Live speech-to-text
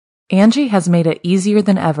Angie has made it easier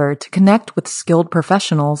than ever to connect with skilled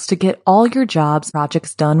professionals to get all your jobs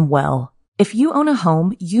projects done well. If you own a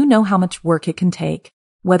home, you know how much work it can take,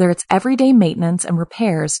 whether it's everyday maintenance and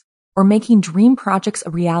repairs or making dream projects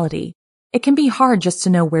a reality. It can be hard just to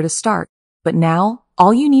know where to start, but now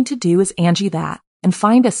all you need to do is Angie that and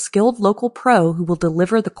find a skilled local pro who will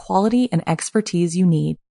deliver the quality and expertise you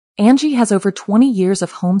need. Angie has over 20 years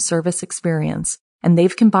of home service experience, and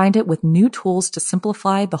they've combined it with new tools to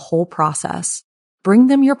simplify the whole process. Bring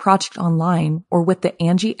them your project online or with the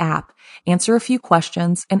Angie app, answer a few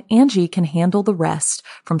questions, and Angie can handle the rest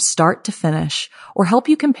from start to finish or help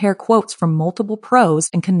you compare quotes from multiple pros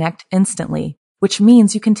and connect instantly, which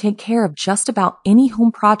means you can take care of just about any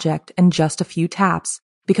home project in just a few taps.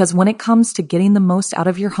 Because when it comes to getting the most out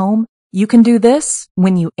of your home, you can do this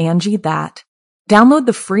when you Angie that. Download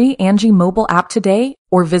the free Angie mobile app today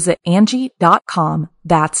or visit Angie.com.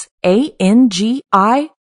 That's ANGI.com.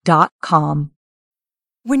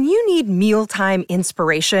 When you need mealtime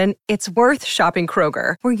inspiration, it's worth shopping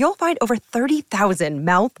Kroger, where you'll find over 30,000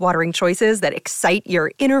 mouth-watering choices that excite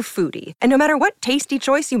your inner foodie. And no matter what tasty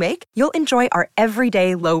choice you make, you'll enjoy our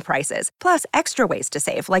everyday low prices, plus extra ways to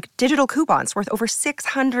save, like digital coupons worth over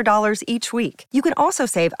 $600 each week. You can also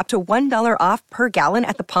save up to $1 off per gallon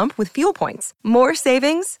at the pump with fuel points. More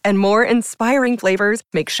savings and more inspiring flavors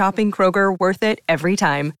make shopping Kroger worth it every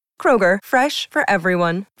time. Kroger, fresh for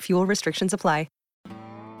everyone. Fuel restrictions apply.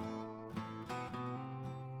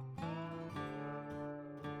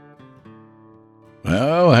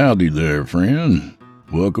 Well, howdy there, friend.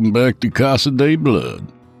 Welcome back to Casa de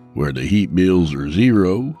Blood, where the heat bills are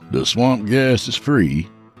zero, the swamp gas is free,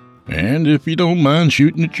 and if you don't mind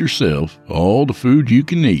shooting it yourself, all the food you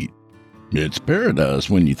can eat. It's paradise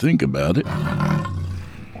when you think about it.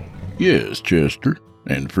 Yes, Chester,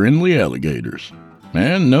 and friendly alligators.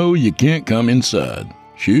 And no, you can't come inside.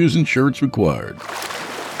 Shoes and shirts required.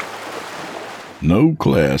 No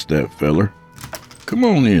class, that feller. Come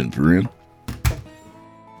on in, friend.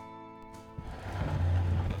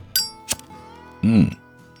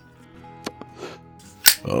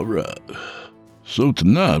 All right. So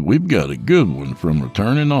tonight we've got a good one from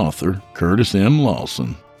returning author Curtis M.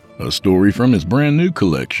 Lawson. A story from his brand new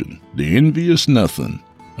collection, The Envious Nothing,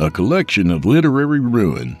 a collection of literary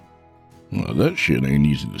ruin. Well, that shit ain't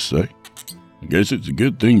easy to say. I guess it's a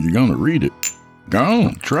good thing you're gonna read it. Go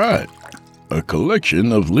on, try it. A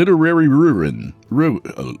collection of literary ruin.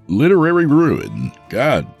 Literary ruin.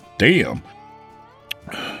 God damn.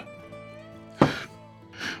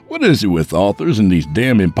 What is it with authors and these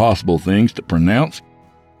damn impossible things to pronounce?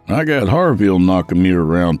 I got Harville knocking me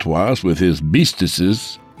around twice with his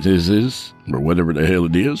beastises, or whatever the hell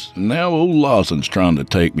it is, and now old Lawson's trying to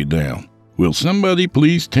take me down. Will somebody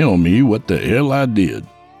please tell me what the hell I did?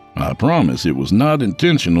 I promise it was not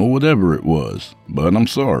intentional, whatever it was, but I'm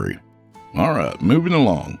sorry. All right, moving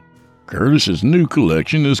along. Curtis's new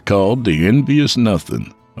collection is called The Envious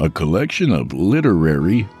Nothing, a collection of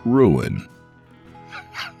literary ruin.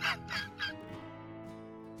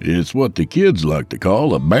 It's what the kids like to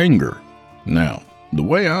call a banger. Now, the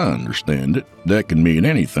way I understand it, that can mean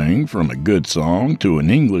anything from a good song to an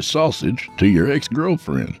English sausage to your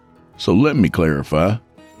ex-girlfriend. So let me clarify.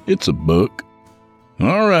 It's a book.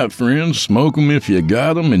 All right, friends, smoke 'em if you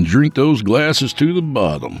got 'em and drink those glasses to the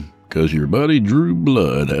bottom, 'cause your buddy Drew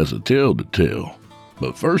Blood has a tale to tell.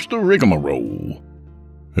 But first, a rigmarole.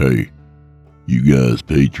 Hey, you guys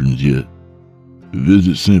patrons yet?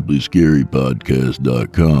 Visit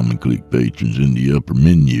simplyscarypodcast.com and click Patrons in the upper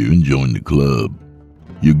menu and join the club.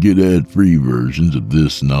 You'll get ad-free versions of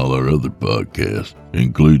this and all our other podcasts,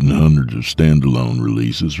 including hundreds of standalone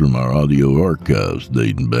releases from our audio archives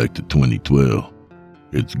dating back to 2012.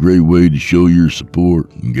 It's a great way to show your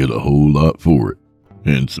support and get a whole lot for it.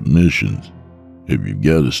 And submissions. If you've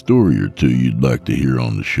got a story or two you'd like to hear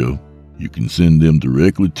on the show, you can send them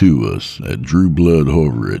directly to us at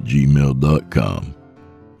drewbloodhorror@gmail.com.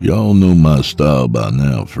 Y'all know my style by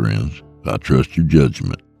now, friends. I trust your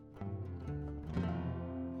judgment.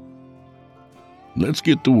 Let's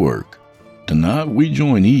get to work. Tonight we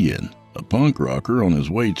join Ian, a punk rocker on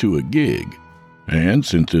his way to a gig. And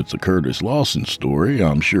since it's a Curtis Lawson story,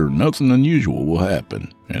 I'm sure nothing unusual will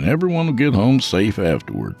happen, and everyone will get home safe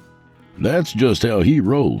afterward. That's just how he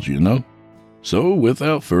rolls, you know. So,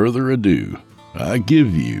 without further ado, I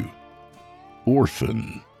give you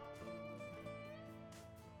Orphan.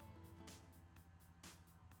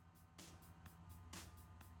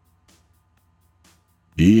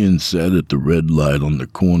 Ian sat at the red light on the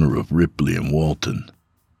corner of Ripley and Walton.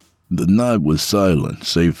 The night was silent,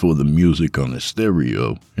 save for the music on his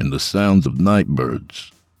stereo and the sounds of night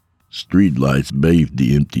birds. Streetlights bathed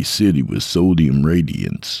the empty city with sodium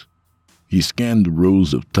radiance. He scanned the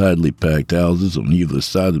rows of tidily packed houses on either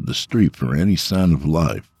side of the street for any sign of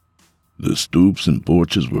life. The stoops and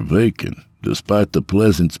porches were vacant, despite the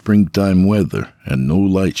pleasant springtime weather, and no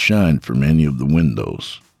light shined from any of the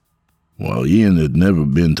windows. While Ian had never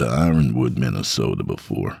been to Ironwood, Minnesota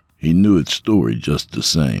before, he knew its story just the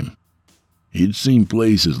same. He'd seen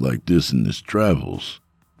places like this in his travels,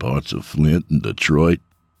 parts of Flint and Detroit,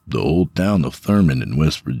 the old town of Thurman in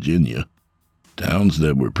West Virginia, towns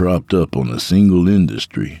that were propped up on a single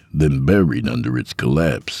industry, then buried under its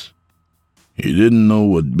collapse. He didn't know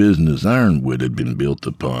what business Ironwood had been built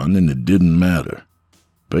upon, and it didn't matter.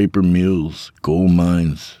 Paper mills, coal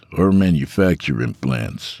mines, or manufacturing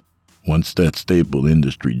plants. Once that staple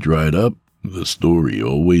industry dried up, the story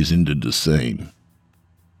always ended the same.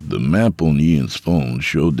 The map on Ian's phone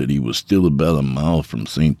showed that he was still about a mile from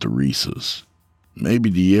St. Teresa's. Maybe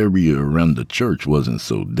the area around the church wasn't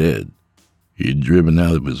so dead. He had driven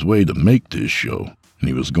out of his way to make this show, and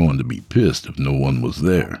he was going to be pissed if no one was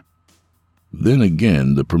there. Then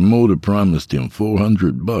again, the promoter promised him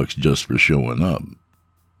 $400 just for showing up.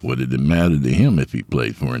 What did it matter to him if he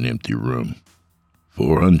played for an empty room?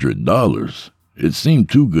 $400? It seemed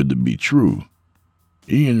too good to be true.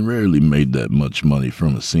 Ian rarely made that much money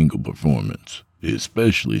from a single performance,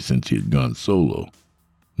 especially since he had gone solo.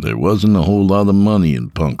 There wasn't a whole lot of money in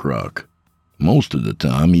punk rock. Most of the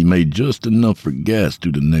time, he made just enough for gas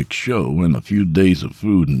to the next show and a few days of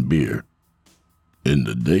food and beer. In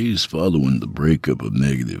the days following the breakup of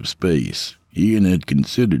Negative Space, Ian had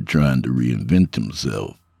considered trying to reinvent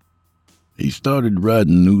himself. He started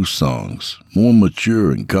writing new songs, more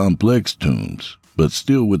mature and complex tunes, but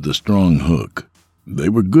still with a strong hook. They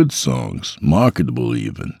were good songs, marketable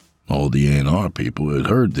even. All the A&R people who had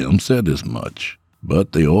heard them said as much,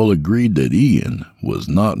 but they all agreed that Ian was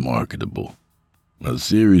not marketable. A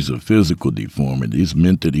series of physical deformities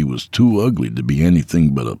meant that he was too ugly to be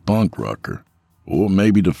anything but a punk rocker, or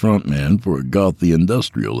maybe the frontman for a gothy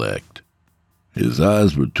industrial act. His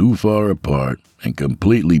eyes were too far apart and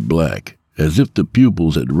completely black, as if the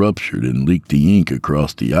pupils had ruptured and leaked the ink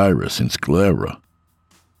across the iris and sclera.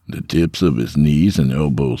 The tips of his knees and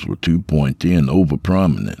elbows were too pointy and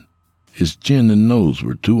over-prominent. His chin and nose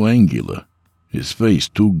were too angular, his face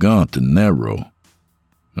too gaunt and narrow.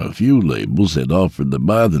 A few labels had offered to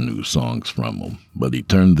buy the new songs from him, but he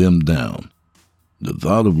turned them down. The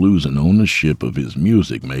thought of losing ownership of his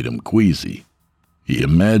music made him queasy. He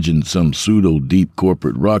imagined some pseudo-deep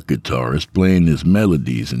corporate rock guitarist playing his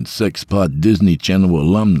melodies and sexpot Disney Channel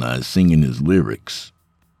alumni singing his lyrics.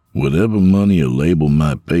 Whatever money a label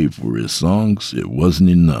might pay for his songs, it wasn't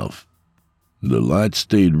enough. The light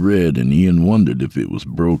stayed red and Ian wondered if it was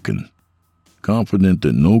broken. Confident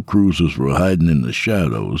that no cruisers were hiding in the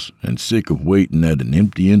shadows and sick of waiting at an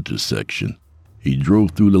empty intersection, he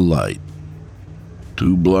drove through the light.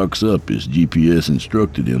 2 blocks up, his GPS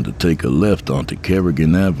instructed him to take a left onto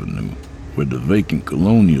Kerrigan Avenue, where the vacant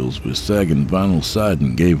colonials with sagging vinyl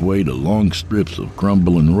siding gave way to long strips of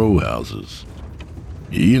crumbling row houses.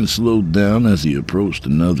 Ian slowed down as he approached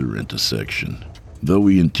another intersection, though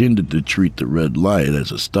he intended to treat the red light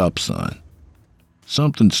as a stop sign.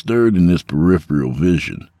 Something stirred in his peripheral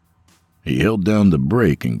vision. He held down the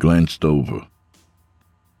brake and glanced over.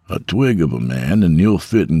 A twig of a man in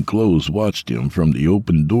ill-fitting clothes watched him from the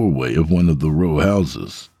open doorway of one of the row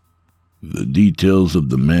houses. The details of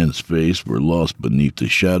the man's face were lost beneath the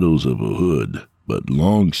shadows of a hood, but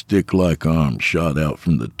long stick-like arms shot out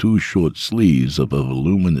from the 2 short sleeves of a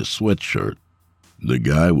voluminous sweatshirt. The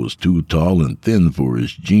guy was too tall and thin for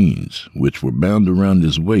his jeans, which were bound around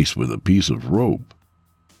his waist with a piece of rope.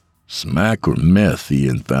 Smack or meth,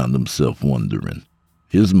 Ian found himself wondering.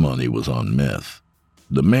 His money was on meth.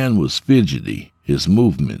 The man was fidgety, his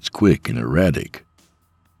movements quick and erratic.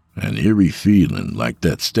 An eerie feeling, like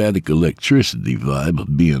that static electricity vibe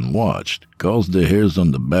of being watched, caused the hairs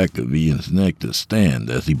on the back of Ian's neck to stand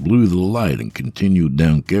as he blew the light and continued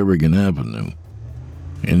down Kerrigan Avenue.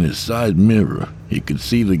 In his side mirror, he could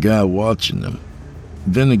see the guy watching him.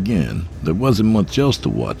 Then again, there wasn't much else to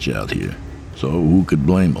watch out here, so who could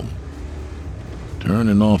blame him?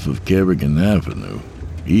 Turning off of Kerrigan Avenue,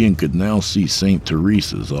 Ian could now see St.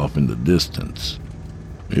 Teresa's off in the distance.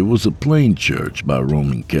 It was a plain church by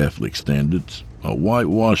Roman Catholic standards, a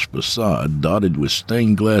whitewashed facade dotted with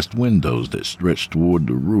stained-glass windows that stretched toward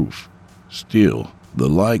the roof. Still, the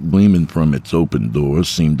light gleaming from its open doors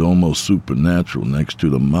seemed almost supernatural next to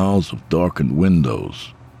the miles of darkened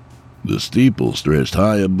windows. The steeple stretched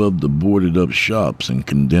high above the boarded-up shops and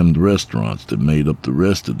condemned restaurants that made up the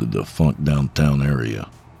rest of the defunct downtown area.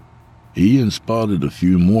 Ian spotted a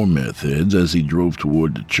few more meth heads as he drove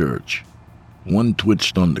toward the church. One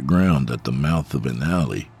twitched on the ground at the mouth of an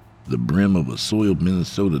alley, the brim of a soiled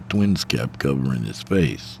Minnesota Twins cap covering his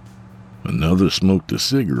face. Another smoked a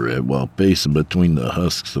cigarette while pacing between the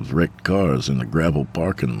husks of wrecked cars in a gravel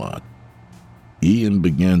parking lot. Ian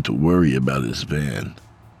began to worry about his van.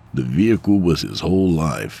 The vehicle was his whole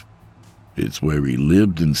life. It's where he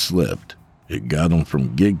lived and slept. It got him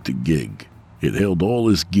from gig to gig. It held all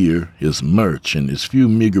his gear, his merch, and his few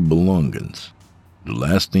meager belongings. The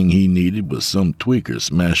last thing he needed was some tweaker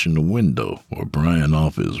smashing the window or prying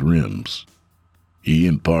off his rims.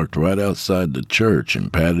 Ian parked right outside the church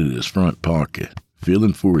and patted his front pocket,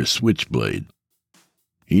 feeling for his switchblade.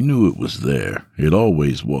 He knew it was there. It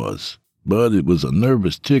always was. But it was a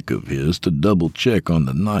nervous tick of his to double-check on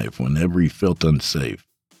the knife whenever he felt unsafe.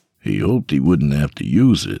 He hoped he wouldn't have to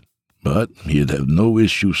use it, but he'd have no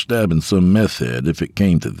issue stabbing some meth head if it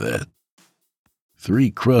came to that.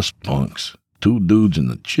 3 crust punks, 2 dudes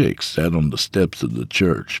and a chick, sat on the steps of the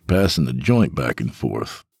church, passing the joint back and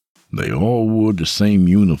forth. They all wore the same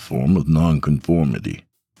uniform of nonconformity,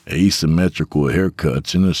 asymmetrical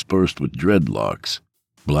haircuts interspersed with dreadlocks,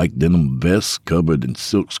 black denim vests covered in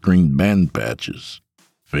silk-screened band patches,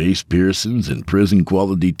 face piercings, and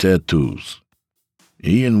prison-quality tattoos.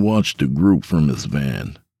 Ian watched the group from his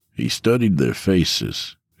van. He studied their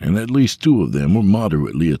faces, and at least 2 of them were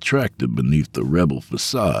moderately attractive beneath the rebel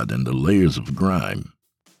facade and the layers of grime.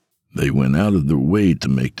 They went out of their way to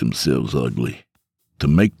make themselves ugly, to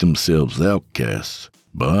make themselves outcasts,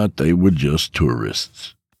 but they were just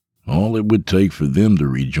tourists. All it would take for them to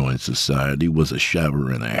rejoin society was a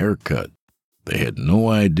shower and a haircut. They had no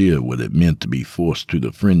idea what it meant to be forced to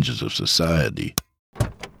the fringes of society.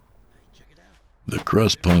 The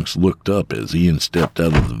crust punks looked up as Ian stepped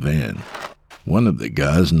out of the van. One of the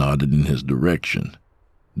guys nodded in his direction.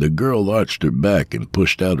 The girl arched her back and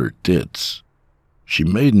pushed out her tits. She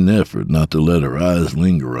made an effort not to let her eyes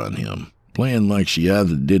linger on him, playing like she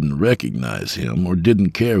either didn't recognize him or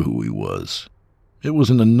didn't care who he was. It was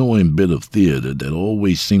an annoying bit of theater that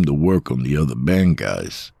always seemed to work on the other band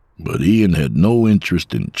guys, but Ian had no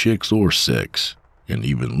interest in chicks or sex, and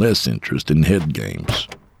even less interest in head games.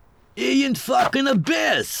 Ian fucking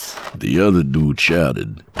abyss! The other dude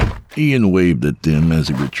shouted. Ian waved at them as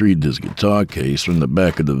he retrieved his guitar case from the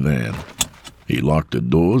back of the van. He locked the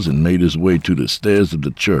doors and made his way to the stairs of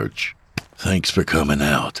the church. "Thanks for coming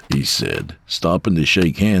out," he said, stopping to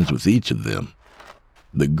shake hands with each of them.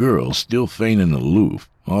 The girl, still feigning aloof,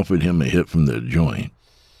 offered him a hit from their joint.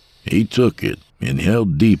 He took it,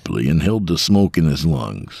 inhaled deeply, and held the smoke in his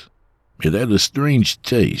lungs. It had a strange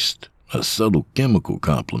taste, a subtle chemical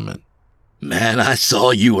compliment. "Man, I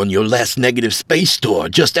saw you on your last Negative Space tour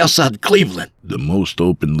just outside Cleveland," the most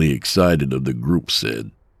openly excited of the group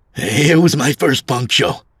said. "It was my first punk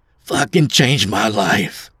show. Fucking changed my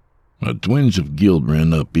life." A twinge of guilt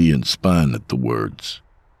ran up Ian's spine at the words.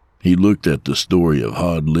 He looked at the story of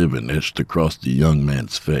hard living etched across the young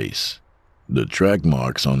man's face, the track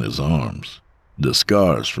marks on his arms, the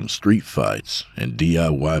scars from street fights and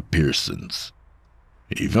DIY piercings.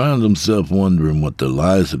 He found himself wondering what the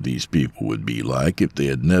lives of these people would be like if they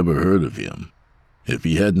had never heard of him, if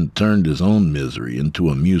he hadn't turned his own misery into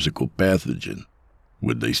a musical pathogen.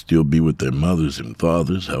 Would they still be with their mothers and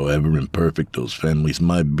fathers, however imperfect those families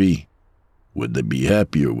might be? Would they be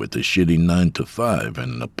happier with a shitty 9-to-5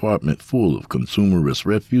 and an apartment full of consumerist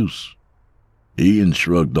refuse? Ian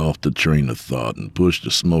shrugged off the train of thought and pushed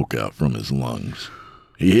the smoke out from his lungs.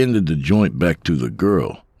 He handed the joint back to the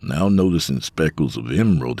girl, now noticing speckles of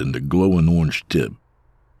emerald in the glowing orange tip.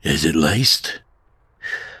 "Is it laced?"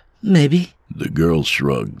 "Maybe." The girl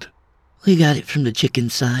shrugged. "We got it from the chick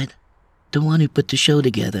inside, the one who put the show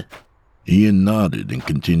together." Ian nodded and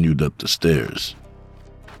continued up the stairs.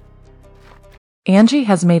 Angie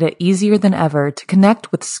has made it easier than ever to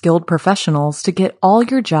connect with skilled professionals to get all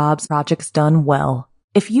your jobs projects done well.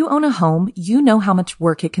 If you own a home, you know how much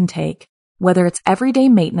work it can take, whether it's everyday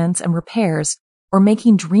maintenance and repairs or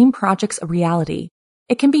making dream projects a reality.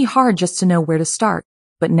 It can be hard just to know where to start,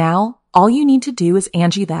 but now all you need to do is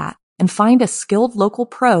Angie that and find a skilled local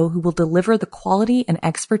pro who will deliver the quality and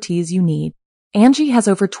expertise you need. Angie has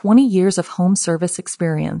over 20 years of home service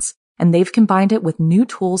experience, and they've combined it with new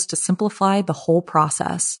tools to simplify the whole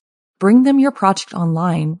process. Bring them your project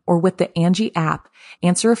online or with the Angie app,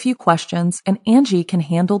 answer a few questions, and Angie can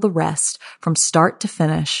handle the rest from start to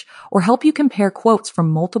finish, or help you compare quotes from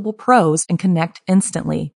multiple pros and connect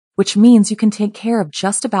instantly, which means you can take care of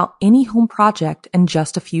just about any home project in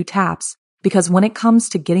just a few taps. Because when it comes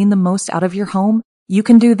to getting the most out of your home, you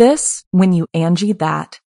can do this when you Angie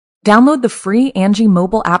that. Download the free Angie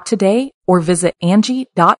mobile app today or visit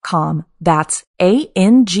Angie.com. That's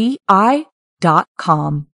ANGI.com.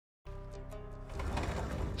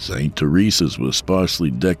 St. Teresa's was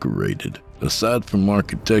sparsely decorated, aside from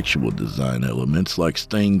architectural design elements like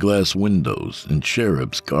stained glass windows and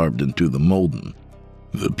cherubs carved into the molding.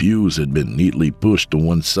 The pews had been neatly pushed to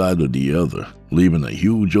one side or the other, leaving a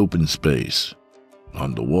huge open space.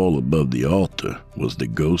 On the wall above the altar was the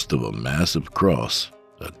ghost of a massive cross,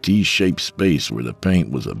 a T-shaped space where the paint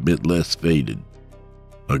was a bit less faded.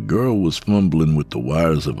 A girl was fumbling with the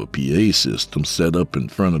wires of a PA system set up in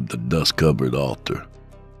front of the dust-covered altar.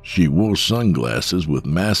 She wore sunglasses with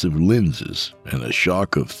massive lenses, and a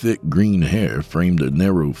shock of thick green hair framed her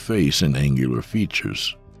narrow face and angular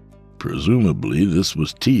features. Presumably, this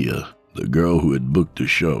was Tia, the girl who had booked the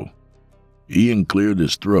show. Ian cleared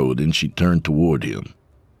his throat and she turned toward him.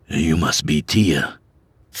 You must be Tia.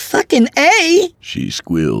 Fucking A! She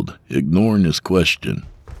squealed, ignoring his question.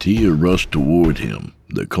 Tia rushed toward him,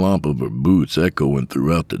 the clomp of her boots echoing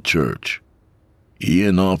throughout the church.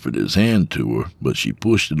 Ian offered his hand to her, but she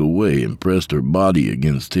pushed it away and pressed her body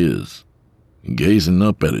against his. Gazing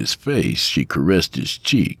up at his face, she caressed his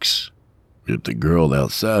cheeks. If the girl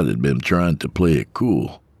outside had been trying to play it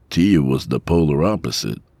cool, Tia was the polar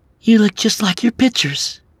opposite. You look just like your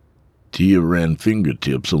pictures. Tia ran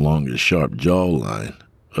fingertips along his sharp jawline,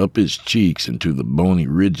 up his cheeks and to the bony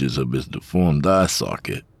ridges of his deformed eye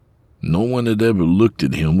socket. No one had ever looked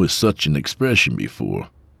at him with such an expression before.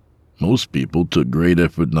 Most people took great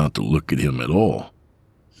effort not to look at him at all.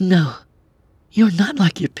 No, you're not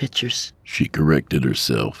like your pictures. She corrected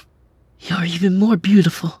herself. You're even more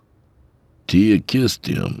beautiful. Tia kissed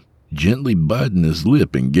him, gently biting his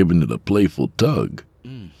lip and giving it a playful tug.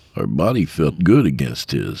 Her body felt good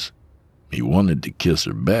against his. He wanted to kiss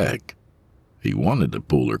her back. He wanted to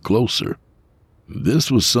pull her closer.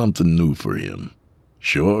 This was something new for him.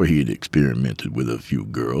 Sure, he had experimented with a few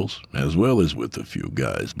girls, as well as with a few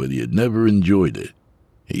guys, but he had never enjoyed it.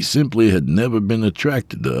 He simply had never been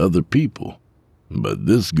attracted to other people. But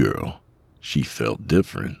this girl, she felt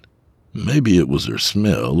different. Maybe it was her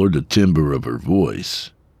smell or the timbre of her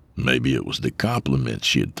voice. Maybe it was the compliments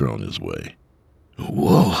she had thrown his way.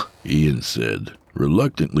 Whoa, Ian said,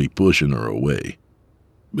 reluctantly pushing her away.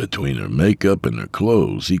 Between her makeup and her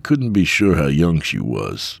clothes, he couldn't be sure how young she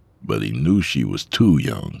was, but he knew she was too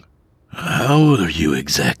young. How old are you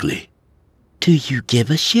exactly? Do you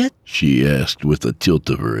give a shit? She asked with a tilt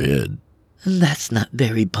of her head. That's not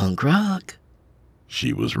very punk rock.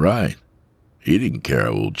 She was right. He didn't care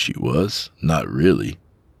how old she was, not really.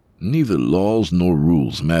 Neither laws nor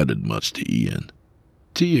rules mattered much to Ian.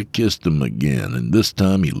 Tia kissed him again, and this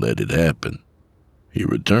time he let it happen. He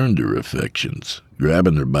returned her affections,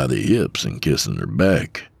 grabbing her by the hips and kissing her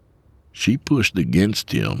back. She pushed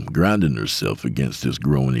against him, grinding herself against his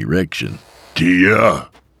growing erection. Tia!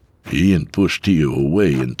 Ian pushed Tia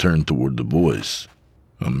away and turned toward the voice.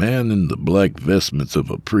 A man in the black vestments of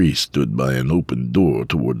a priest stood by an open door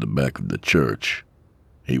toward the back of the church.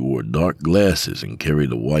 He wore dark glasses and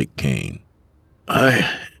carried a white cane.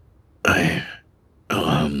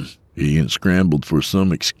 Ian scrambled for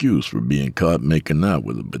some excuse for being caught making out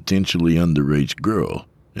with a potentially underage girl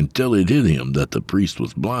until it hit him that the priest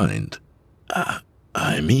was blind.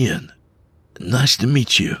 I'm Ian. Nice to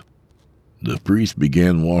meet you. The priest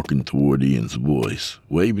began walking toward Ian's voice,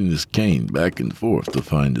 waving his cane back and forth to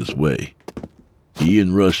find his way.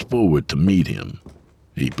 Ian rushed forward to meet him.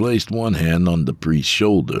 He placed one hand on the priest's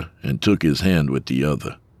shoulder and took his hand with the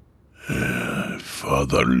other.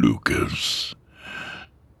 Father Lucas,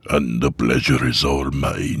 and the pleasure is all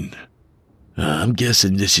mine. I'm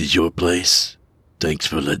guessing this is your place. Thanks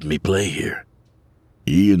for letting me play here.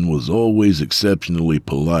 Ian was always exceptionally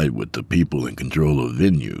polite with the people in control of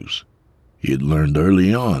venues. He had learned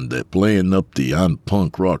early on that playing up the I'm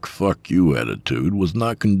punk rock fuck you attitude was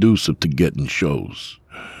not conducive to getting shows.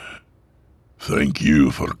 Thank you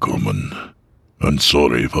for coming. I'm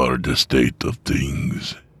sorry for the state of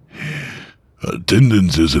things.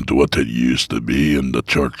 Attendance isn't what it used to be, and the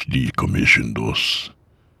church decommissioned us.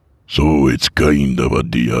 So it's kind of a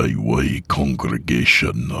DIY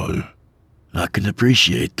congregation now. I can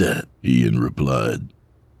appreciate that, Ian replied.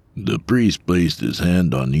 The priest placed his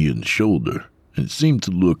hand on Ian's shoulder and seemed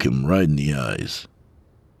to look him right in the eyes.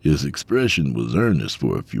 His expression was earnest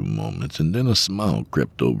for a few moments, and then a smile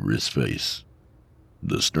crept over his face.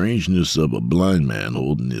 The strangeness of a blind man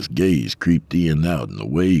holding his gaze creeped Ian out in a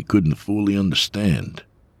way he couldn't fully understand.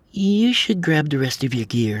 You should grab the rest of your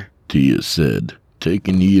gear, Tia said,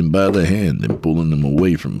 taking Ian by the hand and pulling him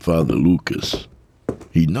away from Father Lucas.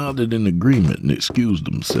 He nodded in agreement and excused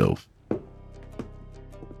himself.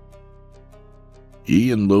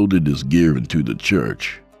 Ian loaded his gear into the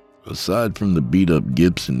church. Aside from the beat-up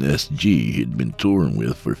Gibson SG he'd been touring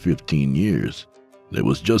with for 15 years, there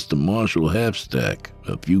was just a Marshall half-stack,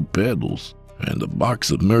 a few pedals, and a box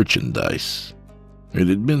of merchandise. It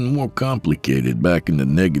had been more complicated back in the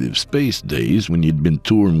Negative Space days when he'd been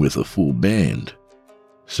touring with a full band.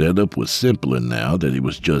 Setup was simpler now that it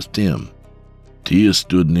was just him. Tia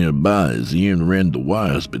stood nearby as Ian ran the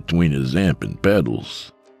wires between his amp and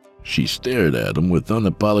pedals. She stared at him with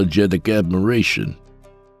unapologetic admiration.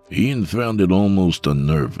 Ian found it almost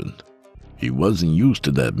unnerving. He wasn't used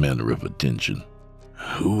to that manner of attention.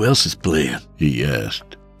 Who else is playing? He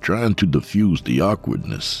asked, trying to diffuse the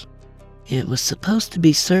awkwardness. It was supposed to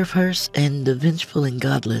be Surfhurst and the Vengeful and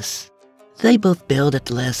Godless. They both bailed at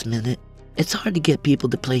the last minute. It's hard to get people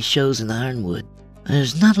to play shows in Ironwood.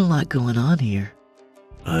 There's not a lot going on here.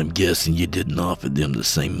 I'm guessing you didn't offer them the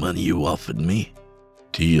same money you offered me.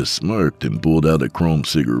 Tia smirked and pulled out a chrome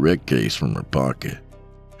cigarette case from her pocket.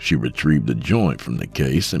 She retrieved a joint from the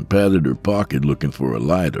case and patted her pocket looking for a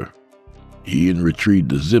lighter. Ian retrieved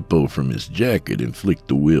the Zippo from his jacket and flicked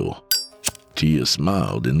the wheel. Tia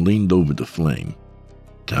smiled and leaned over the flame.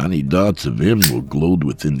 Tiny dots of emerald glowed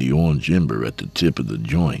within the orange ember at the tip of the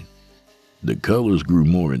joint. The colors grew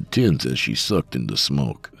more intense as she sucked in the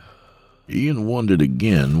smoke. Ian wondered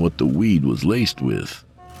again what the weed was laced with.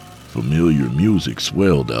 Familiar music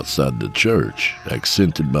swelled outside the church,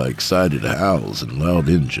 accented by excited howls and loud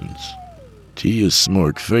engines. Tia's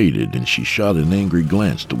smirk faded and she shot an angry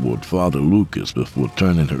glance toward Father Lucas before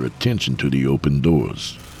turning her attention to the open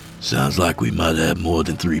doors. Sounds like we might have more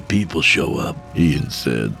than 3 people show up, Ian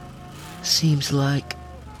said. Seems like...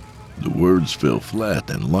 The words fell flat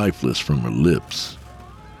and lifeless from her lips.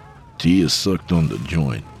 Tia sucked on the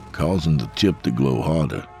joint, causing the tip to glow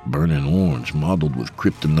harder, burning orange mottled with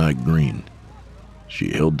kryptonite green.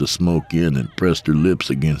 She held the smoke in and pressed her lips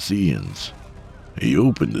against Ian's. He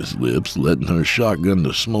opened his lips, letting her shotgun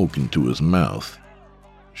the smoke into his mouth.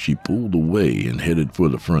 She pulled away and headed for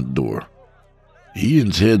the front door.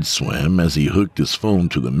 Ian's head swam as he hooked his phone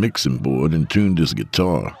to the mixing board and tuned his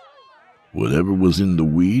guitar. Whatever was in the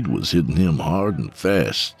weed was hitting him hard and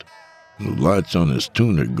fast. The lights on his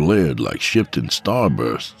tuner glared like shifting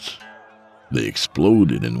starbursts. They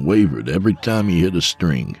exploded and wavered every time he hit a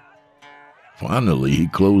string. Finally, he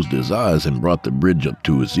closed his eyes and brought the bridge up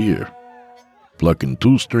to his ear. Plucking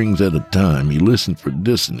 2 strings at a time, he listened for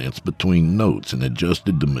dissonance between notes and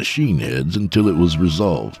adjusted the machine heads until it was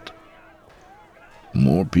resolved.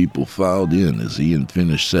 More people filed in as Ian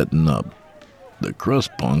finished setting up. The crust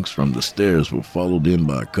punks from the stairs were followed in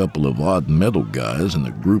by a couple of odd metal guys and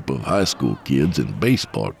a group of high school kids in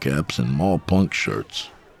baseball caps and mall punk shirts.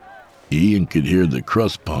 Ian could hear the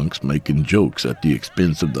crust punks making jokes at the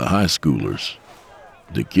expense of the high schoolers.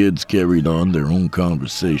 The kids carried on their own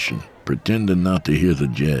conversation, pretending not to hear the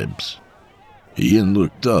jabs. Ian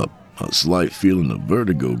looked up, a slight feeling of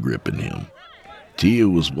vertigo gripping him. Tia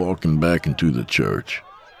was walking back into the church.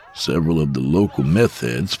 Several of the local meth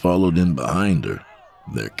heads followed in behind her,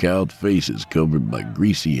 their cowed faces covered by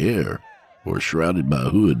greasy hair or shrouded by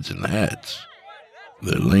hoods and hats.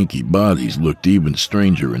 Their lanky bodies looked even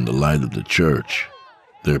stranger in the light of the church.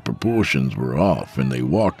 Their proportions were off and they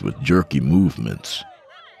walked with jerky movements.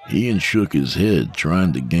 Ian shook his head,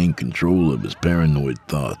 trying to gain control of his paranoid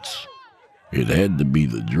thoughts. It had to be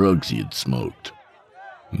the drugs he had smoked.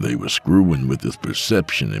 They were screwing with his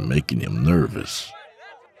perception and making him nervous.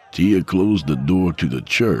 Tia closed the door to the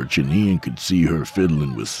church and Ian could see her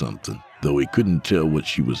fiddling with something, though he couldn't tell what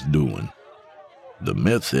she was doing. The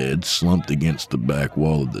meth head slumped against the back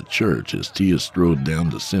wall of the church as Tia strode down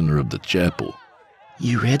the center of the chapel.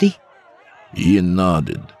 You ready? Ian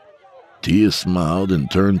nodded. Tia smiled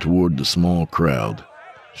and turned toward the small crowd.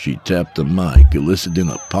 She tapped the mic, eliciting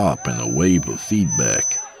a pop and a wave of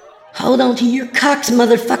feedback. Hold on to your cocks,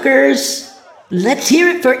 motherfuckers! Let's hear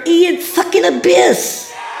it for Ian fucking Abyss!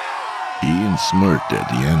 Ian smirked at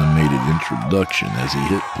the animated introduction as he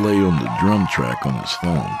hit play on the drum track on his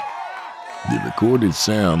phone. The recorded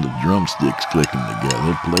sound of drumsticks clicking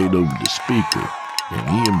together played over the speaker,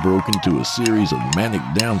 and Ian broke into a series of manic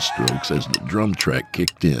downstrokes as the drum track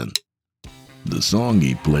kicked in. The song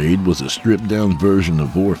he played was a stripped-down version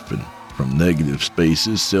of Orphan from Negative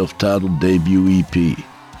Space's self-titled debut EP.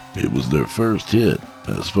 It was their first hit,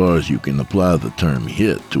 as far as you can apply the term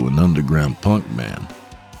hit to an underground punk band.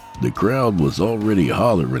 The crowd was already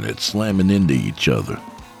hollering and slamming into each other.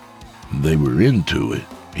 They were into it,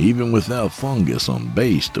 even without Fungus on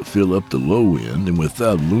bass to fill up the low end and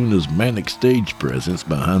without Luna's manic stage presence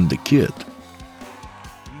behind the kit.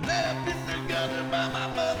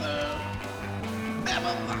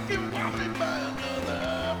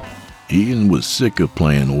 Ian was sick of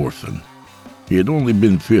playing Orphan. He had only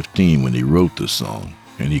been 15 when he wrote the song,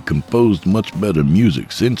 and he composed much better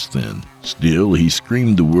music since then. Still, he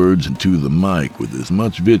screamed the words into the mic with as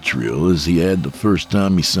much vitriol as he had the first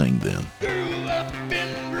time he sang them. Grew up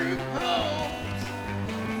in group homes,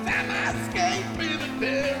 found my escape in a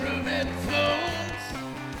pair of headphones.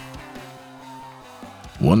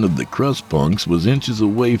 One of the crust punks was inches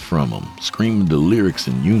away from him, screaming the lyrics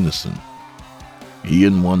in unison.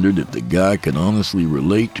 Ian wondered if the guy could honestly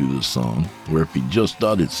relate to the song, or if he just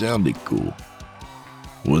thought it sounded cool.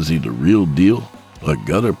 Was he the real deal, a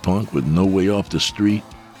gutter punk with no way off the street?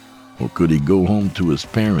 Or could he go home to his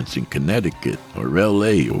parents in Connecticut or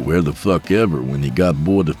L.A. or where the fuck ever when he got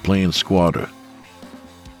bored of playing squatter?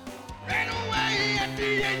 Ran away at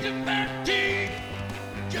the age of 13,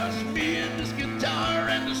 just me and this guitar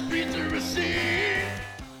and the streets are a scene.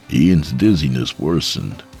 Ian's dizziness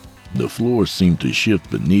worsened. The floor seemed to shift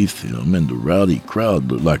beneath him, and the rowdy crowd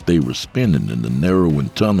looked like they were spinning in the narrowing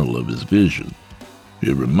tunnel of his vision.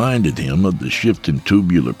 It reminded him of the shifting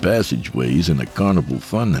tubular passageways in a carnival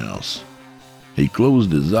funhouse. He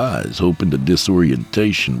closed his eyes, hoping the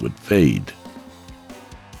disorientation would fade.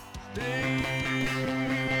 Stayed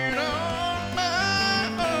on my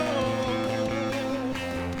own.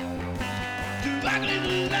 Too ugly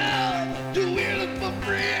to love, too weird for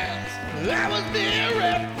friends. I was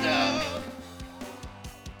bereft of.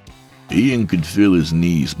 Ian could feel his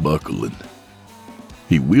knees buckling.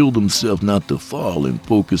 He willed himself not to fall and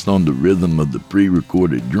focused on the rhythm of the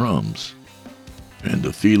pre-recorded drums and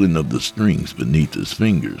the feeling of the strings beneath his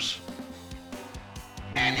fingers.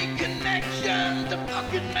 Any connection to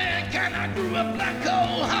fucking mankind? I grew up like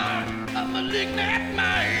cold heart, a malignant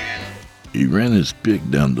man. He ran his pick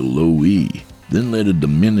down the low E, then let a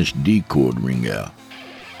diminished D chord ring out.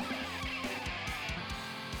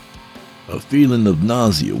 A feeling of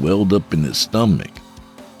nausea welled up in his stomach.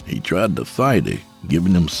 He tried to fight it,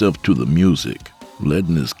 giving himself to the music,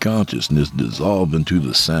 letting his consciousness dissolve into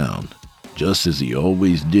the sound, just as he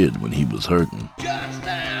always did when he was hurting. Just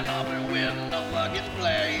stand off and win the fucking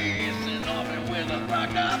place, and off and win the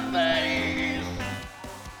fucked up face.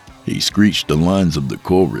 He screeched the lines of the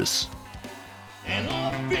chorus. And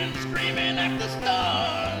I've been screaming at the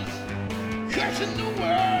stars, cursing the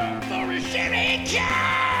world for a shitty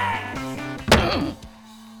car.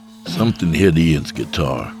 Something hit Ian's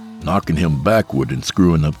guitar, knocking him backward and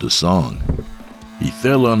screwing up the song. He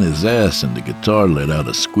fell on his ass and the guitar let out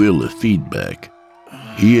a squeal of feedback.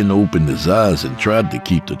 Ian opened his eyes and tried to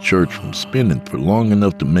keep the church from spinning for long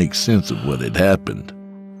enough to make sense of what had happened.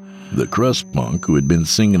 The crust punk who had been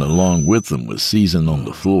singing along with him was seizing on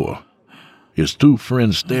the floor. His two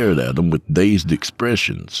friends stared at him with dazed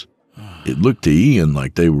expressions. It looked to Ian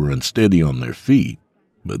like they were unsteady on their feet,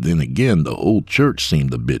 but then again the whole church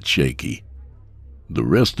seemed a bit shaky. The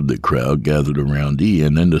rest of the crowd gathered around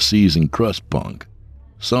Ian and the seasoned crust punk.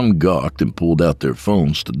 Some gawked and pulled out their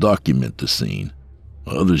phones to document the scene.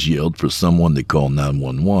 Others yelled for someone to call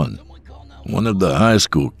 911. One of the high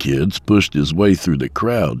school kids pushed his way through the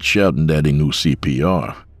crowd, shouting that he knew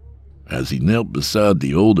CPR. As he knelt beside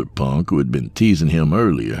the older punk who had been teasing him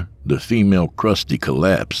earlier, the female crusty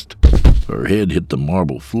collapsed. Her head hit the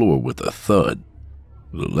marble floor with a thud.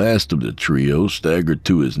 The last of the trio staggered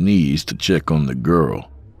to his knees to check on the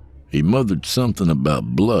girl. He muttered something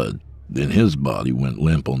about blood, then his body went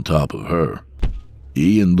limp on top of her.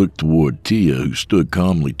 Ian looked toward Tia, who stood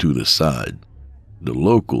calmly to the side. The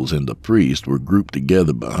locals and the priest were grouped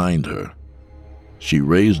together behind her. She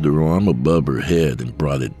raised her arm above her head and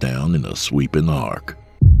brought it down in a sweeping arc.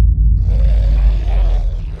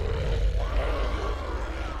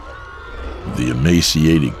 The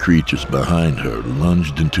emaciated creatures behind her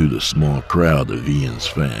lunged into the small crowd of Ian's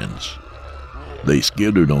fans. They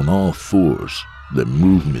skittered on all fours, their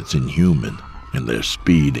movements inhuman and their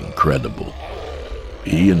speed incredible.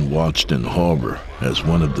 Ian watched in horror as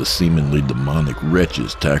one of the seemingly demonic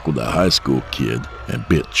wretches tackled a high school kid and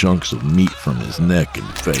bit chunks of meat from his neck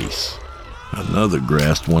and face. Another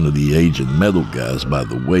grasped one of the aged metal guys by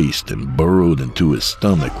the waist and burrowed into his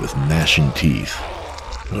stomach with gnashing teeth.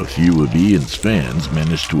 A few of Ian's fans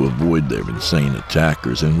managed to avoid their insane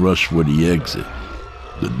attackers and rush for the exit.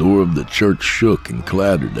 The door of the church shook and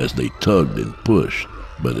clattered as they tugged and pushed,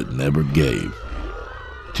 but it never gave.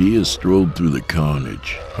 Tia strode through the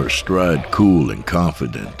carnage, her stride cool and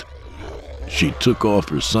confident. She took off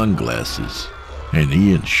her sunglasses, and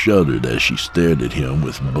Ian shuddered as she stared at him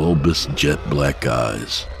with bulbous jet-black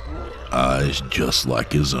eyes just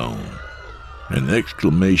like his own. An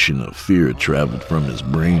exclamation of fear traveled from his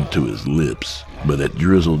brain to his lips, but it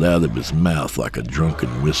drizzled out of his mouth like a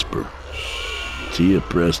drunken whisper. Tia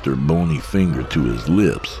pressed her bony finger to his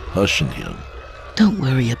lips, hushing him. Don't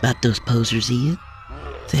worry about those posers, Ian.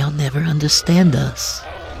 They'll never understand us.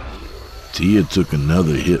 Tia took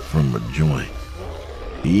another hit from her joint.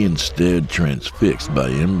 He instead transfixed by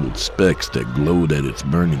emerald specks that glowed at its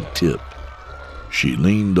burning tip. She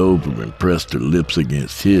leaned over and pressed her lips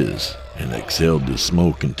against his and exhaled the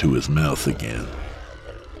smoke into his mouth again.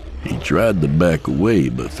 He tried to back away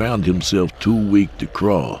but found himself too weak to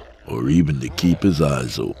crawl or even to keep his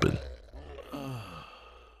eyes open.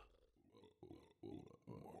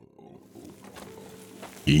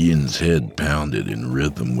 Ian's head pounded in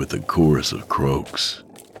rhythm with a chorus of croaks.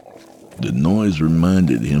 The noise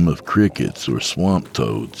reminded him of crickets or swamp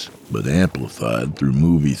toads, but amplified through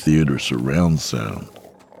movie theater surround sound.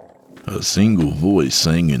 A single voice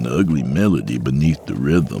sang an ugly melody beneath the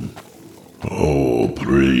rhythm. Oh,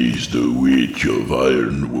 praise the witch of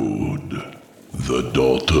Ironwood, the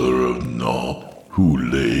daughter of Nop, who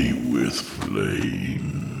lay with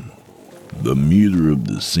flame. The meter of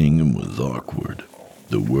the singing was awkward.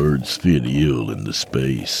 The words fit ill into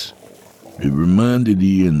space. It reminded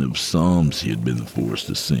Ian of psalms he had been forced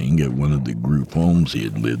to sing at one of the group homes he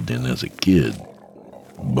had lived in as a kid.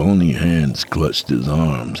 Bony hands clutched his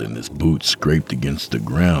arms and his boots scraped against the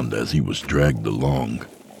ground as he was dragged along.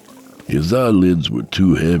 His eyelids were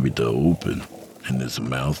too heavy to open, and his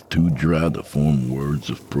mouth too dry to form words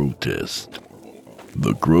of protest.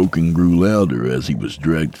 The croaking grew louder as he was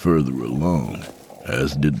dragged further along,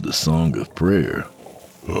 as did the song of prayer.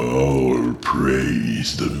 Our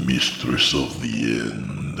praise the mistress of the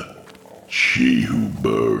end, she who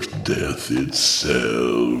birthed death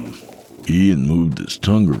itself. Ian moved his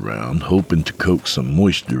tongue around, hoping to coax some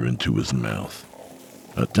moisture into his mouth.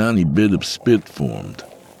 A tiny bit of spit formed.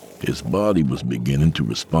 His body was beginning to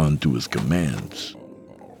respond to his commands.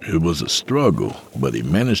 It was a struggle, but he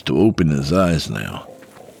managed to open his eyes now.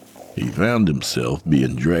 He found himself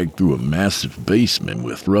being dragged through a massive basement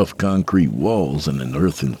with rough concrete walls and an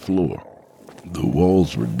earthen floor. The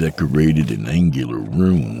walls were decorated in angular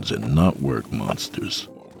runes and knotwork monsters,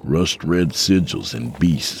 rust red sigils and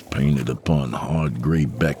beasts painted upon hard gray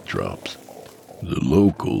backdrops. The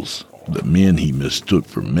locals, the men he mistook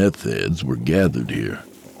for meth heads, were gathered here.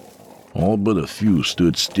 All but a few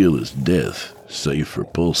stood still as death, save for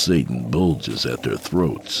pulsating bulges at their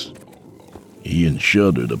throats. Ian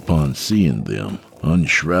shuddered upon seeing them,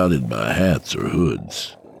 unshrouded by hats or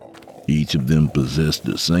hoods. Each of them possessed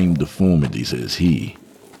the same deformities as he.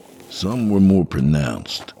 Some were more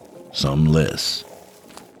pronounced, some less.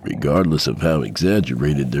 Regardless of how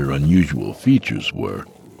exaggerated their unusual features were,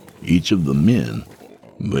 each of the men,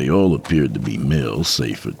 they all appeared to be male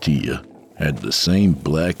save for Tia, had the same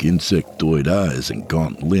black insectoid eyes and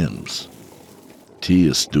gaunt limbs.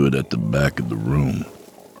 Tia stood at the back of the room.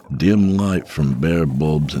 Dim light from bare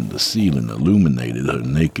bulbs in the ceiling illuminated her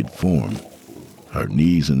naked form. Her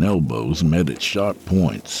knees and elbows met at sharp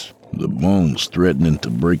points, the bones threatening to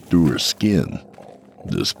break through her skin.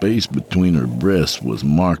 The space between her breasts was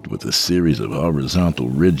marked with a series of horizontal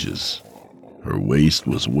ridges. Her waist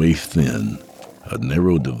was waif-thin, a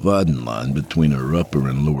narrow dividing line between her upper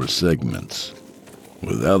and lower segments.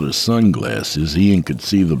 Without her sunglasses, Ian could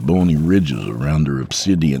see the bony ridges around her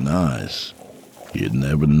obsidian eyes. He had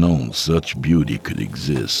never known such beauty could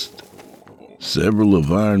exist. Several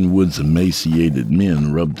of Ironwood's emaciated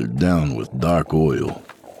men rubbed her down with dark oil.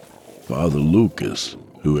 Father Lucas,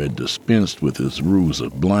 who had dispensed with his ruse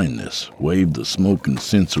of blindness, waved a smoking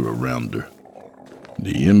censer around her.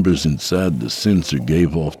 The embers inside the censer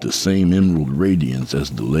gave off the same emerald radiance as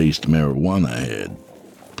the laced marijuana had.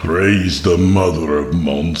 Praise the mother of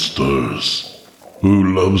monsters,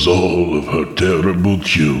 who loves all of her terrible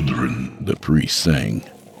children, the priest sang.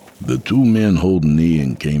 The two men holding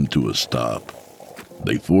Ian came to a stop.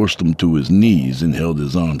 They forced him to his knees and held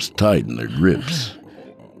his arms tight in their grips.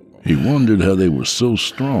 He wondered how they were so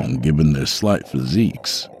strong given their slight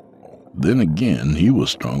physiques. Then again, he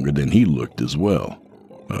was stronger than he looked as well.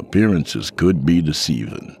 Appearances could be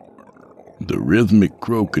deceiving. The rhythmic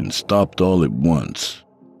croaking stopped all at once.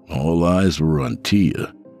 All eyes were on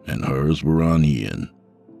Tia, and hers were on Ian.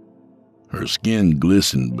 Her skin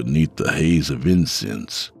glistened beneath the haze of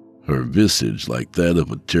incense, her visage like that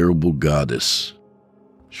of a terrible goddess.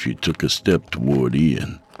 She took a step toward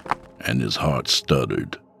Ian, and his heart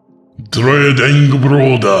stuttered. Dread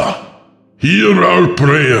Engbroda, hear our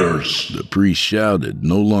prayers, the priest shouted,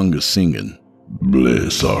 no longer singing.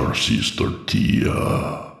 Bless our sister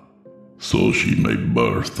Tia, so she may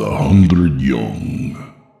birth 100 young.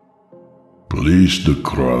 Place the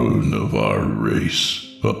crown of our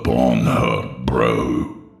race upon her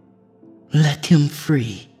brow. Let him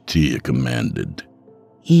free, Tia commanded.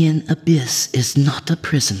 Ian Abyss is not a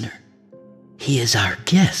prisoner. He is our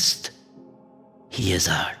guest. He is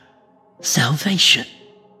our salvation.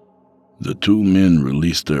 The two men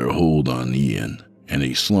released their hold on Ian, and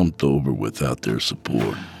he slumped over without their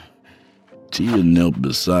support. Tia knelt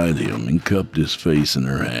beside him and cupped his face in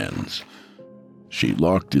her hands. She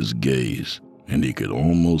locked his gaze, and he could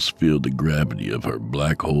almost feel the gravity of her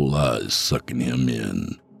black hole eyes sucking him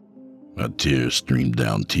in. A tear streamed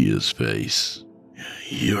down Tia's face.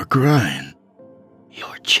 You're crying.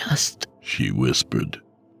 You're just She whispered.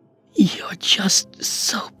 You're just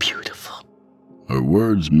so beautiful. Her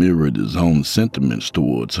words mirrored his own sentiments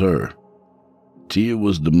towards her. Tia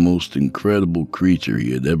was the most incredible creature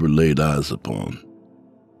he had ever laid eyes upon.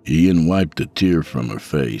 Ian wiped a tear from her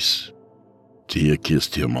face. Tia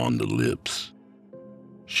kissed him on the lips.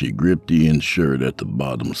 She gripped Ian's shirt at the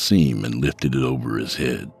bottom seam and lifted it over his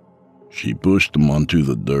head. She pushed him onto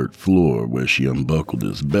the dirt floor where she unbuckled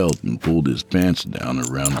his belt and pulled his pants down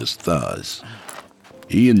around his thighs.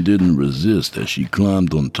 Ian didn't resist as she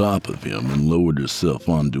climbed on top of him and lowered herself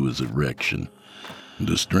onto his erection.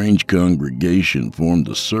 The strange congregation formed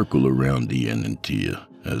a circle around Ian and Tia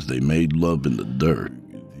as they made love in the dirt.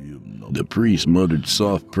 The priest muttered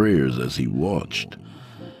soft prayers as he watched.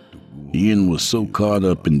 Ian was so caught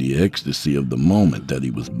up in the ecstasy of the moment that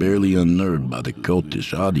he was barely unnerved by the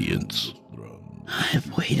cultish audience. I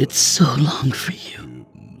have waited so long for you.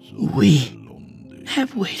 We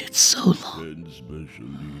have waited so long.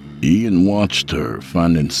 Ian watched her,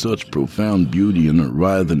 finding such profound beauty in her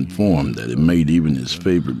writhing form that it made even his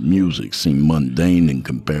favorite music seem mundane in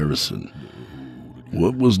comparison.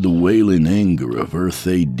 What was the wailing anger of Earth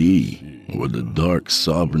AD, or the dark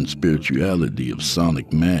sovereign spirituality of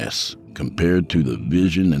Sonic Mass, compared to the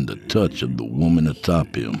vision and the touch of the woman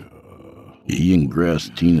atop him? Ian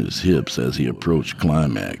grasped Tina's hips as he approached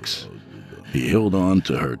climax. He held on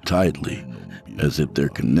to her tightly, as if their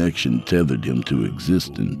connection tethered him to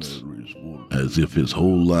existence, as if his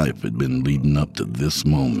whole life had been leading up to this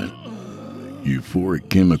moment. Euphoric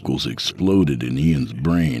chemicals exploded in Ian's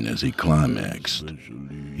brain as he climaxed.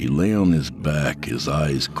 He lay on his back, his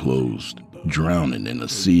eyes closed, drowning in a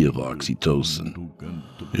sea of oxytocin.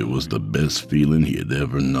 It was the best feeling he had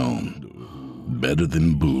ever known. Better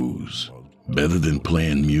than booze, better than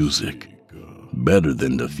playing music, better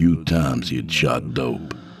than the few times he had shot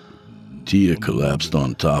dope. Tia collapsed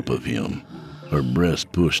on top of him, her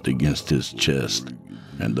breast pushed against his chest,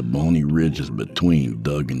 and the bony ridges between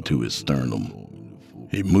dug into his sternum.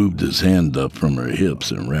 He moved his hand up from her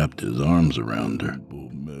hips and wrapped his arms around her.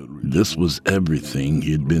 This was everything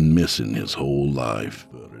he had been missing his whole life.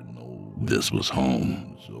 This was home.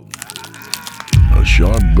 A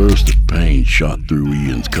sharp burst of pain shot through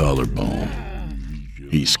Ian's collarbone.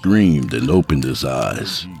 He screamed and opened his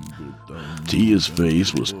eyes. Tia's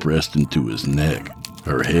face was pressed into his neck,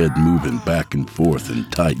 her head moving back and forth in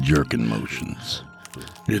tight jerking motions.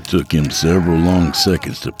 It took him several long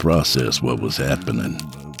seconds to process what was happening.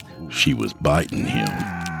 She was biting him,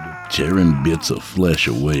 tearing bits of flesh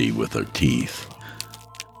away with her teeth.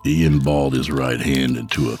 Ian balled his right hand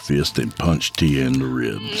into a fist and punched Tia in the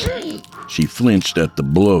ribs. She flinched at the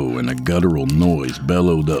blow and a guttural noise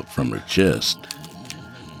bellowed up from her chest.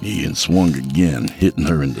 Ian swung again, hitting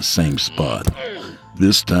her in the same spot.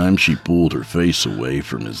 This time she pulled her face away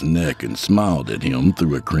from his neck and smiled at him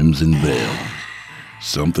through a crimson veil.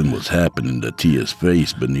 Something was happening to Tia's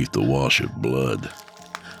face beneath the wash of blood.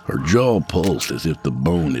 Her jaw pulsed as if the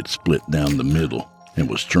bone had split down the middle and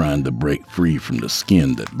was trying to break free from the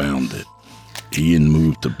skin that bound it. Ian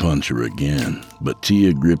moved to punch her again, but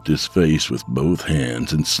Tia gripped his face with both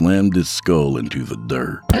hands and slammed his skull into the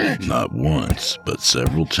dirt, not once, but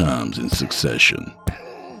several times in succession.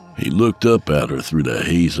 He looked up at her through the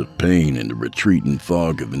haze of pain and the retreating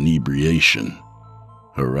fog of inebriation.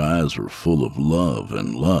 Her eyes were full of love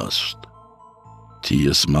and lust.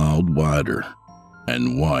 Tia smiled wider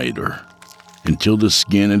and wider, until the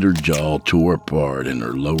skin at her jaw tore apart and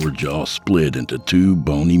her lower jaw split into two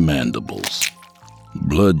bony mandibles.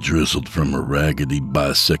 Blood drizzled from her raggedy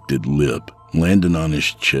bisected lip, landing on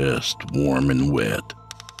his chest, warm and wet.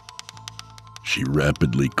 She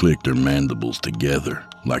rapidly clicked her mandibles together,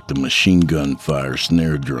 like the machine gun fire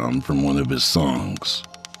snare drum from one of his songs.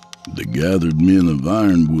 The gathered men of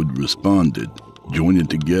Ironwood responded, joining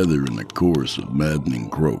together in a chorus of maddening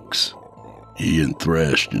croaks. Ian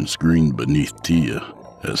thrashed and screamed beneath Tia,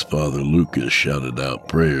 as Father Lucas shouted out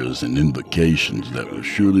prayers and invocations that were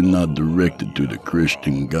surely not directed to the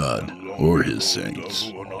Christian God or his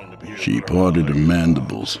saints. She parted her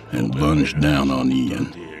mandibles and lunged down on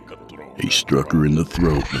Ian. He struck her in the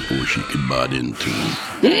throat before she could bite into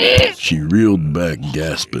him. She reeled back,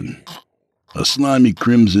 gasping. A slimy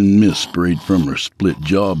crimson mist sprayed from her split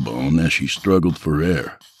jawbone as she struggled for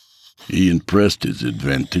air. Ian pressed his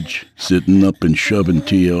advantage, sitting up and shoving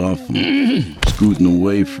Tia off him. Scooting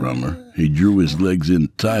away from her, he drew his legs in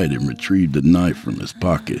tight and retrieved a knife from his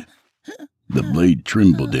pocket. The blade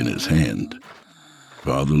trembled in his hand.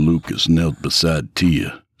 Father Lucas knelt beside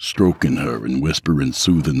Tia, stroking her and whispering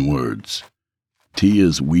soothing words.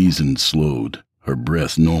 Tia's wheezing slowed, her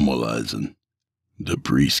breath normalizing. The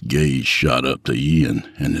priest's gaze shot up to Ian,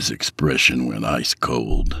 and his expression went ice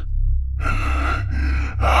cold.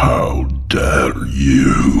 How dare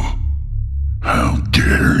you? How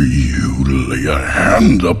dare you lay a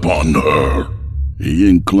hand upon her?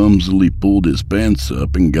 Ian clumsily pulled his pants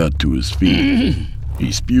up and got to his feet.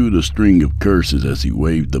 He spewed a string of curses as he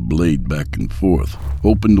waved the blade back and forth,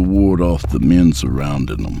 hoping to ward off the men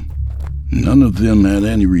surrounding him. None of them had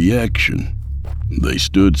any reaction. They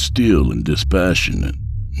stood still and dispassionate,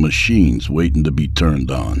 machines waiting to be turned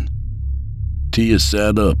on. Tia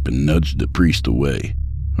sat up and nudged the priest away.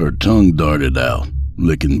 Her tongue darted out,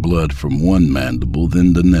 licking blood from one mandible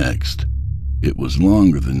then the next. It was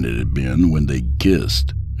longer than it had been when they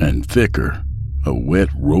kissed, and thicker, a wet,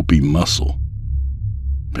 ropey muscle.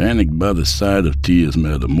 Panicked by the sight of Tia's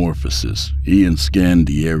metamorphosis, Ian scanned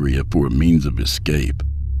the area for a means of escape.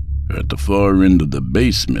 At the far end of the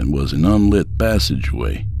basement was an unlit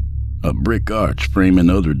passageway, a brick arch framing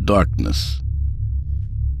utter darkness.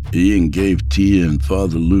 Ian gave Tia and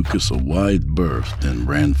Father Lucas a wide berth, then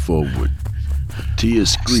ran forward. Tia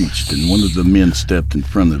screeched, and one of the men stepped in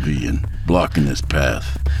front of Ian, blocking his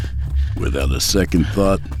path. Without a second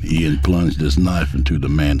thought, Ian plunged his knife into the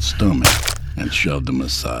man's stomach and shoved him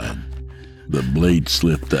aside. The blade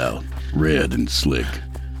slipped out, red and slick.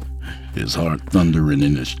 His heart thundering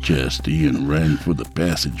in his chest, Ian ran for the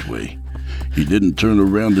passageway. He didn't turn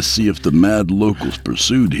around to see if the mad locals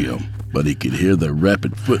pursued him, but he could hear their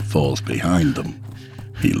rapid footfalls behind them.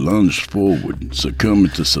 He lunged forward,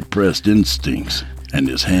 succumbing to suppressed instincts, and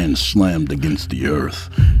his hands slammed against the earth.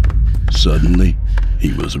 Suddenly,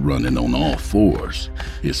 he was running on all fours,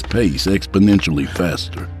 his pace exponentially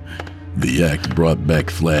faster. The act brought back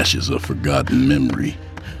flashes of forgotten memory.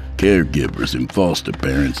 Caregivers and foster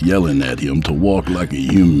parents yelling at him to walk like a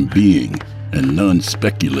human being, and none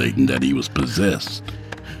speculating that he was possessed.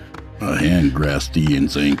 A hand grasped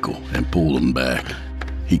Ian's ankle and pulled him back.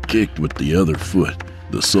 He kicked with the other foot,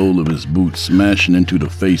 the sole of his boot smashing into the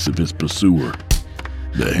face of his pursuer.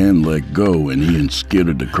 The hand let go and Ian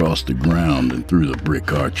skittered across the ground and through the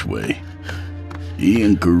brick archway.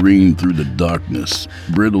 Ian careened through the darkness,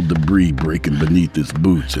 brittle debris breaking beneath his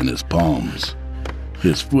boots and his palms.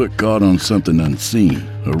 His foot caught on something unseen,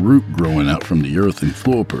 a root growing out from the earthen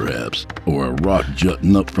floor perhaps, or a rock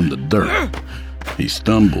jutting up from the dirt. He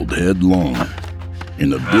stumbled headlong.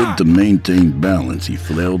 In a bid to maintain balance, he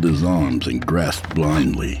flailed his arms and grasped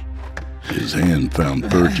blindly. His hand found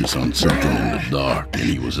purchase on something in the dark, and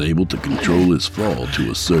he was able to control his fall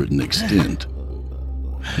to a certain extent.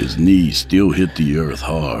 His knees still hit the earth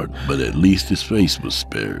hard, but at least his face was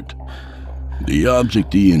spared. The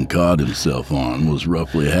object Ian caught himself on was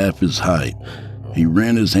roughly half his height. He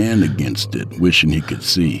ran his hand against it, wishing he could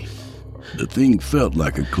see. The thing felt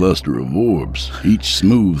like a cluster of orbs, each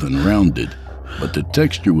smooth and rounded, but the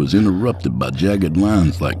texture was interrupted by jagged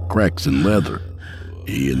lines like cracks in leather.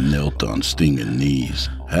 Ian knelt on stinging knees,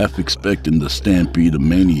 half expecting the stampede of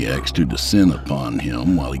maniacs to descend upon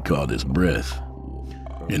him while he caught his breath.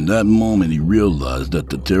 In that moment, he realized that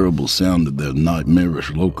the terrible sound of their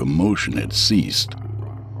nightmarish locomotion had ceased.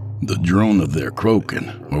 The drone of their croaking,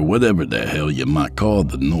 or whatever the hell you might call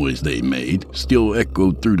the noise they made, still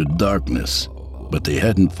echoed through the darkness, but they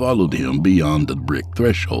hadn't followed him beyond the brick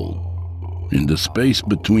threshold. In the space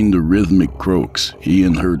between the rhythmic croaks,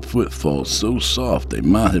 Ian heard footfalls so soft they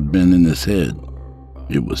might have been in his head.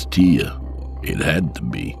 It was Tia. It had to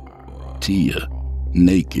be. Tia,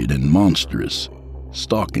 naked and monstrous,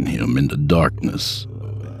 stalking him in the darkness.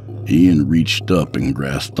 Ian reached up and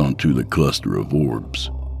grasped onto the cluster of orbs.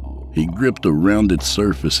 He gripped a rounded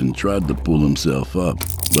surface and tried to pull himself up,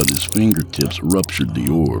 but his fingertips ruptured the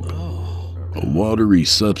orb. A watery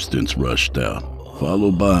substance rushed out,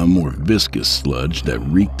 followed by a more viscous sludge that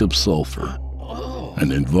reeked of sulfur.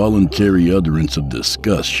 An involuntary utterance of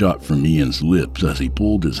disgust shot from Ian's lips as he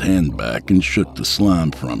pulled his hand back and shook the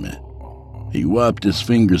slime from it. He wiped his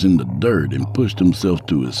fingers in the dirt and pushed himself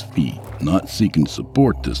to his feet, not seeking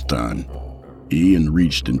support this time. Ian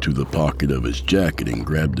reached into the pocket of his jacket and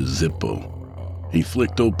grabbed a Zippo. He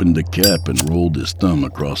flicked open the cap and rolled his thumb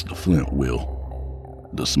across the flint wheel.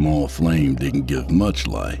 The small flame didn't give much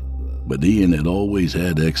light, but Ian had always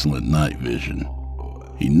had excellent night vision.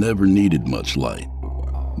 He never needed much light.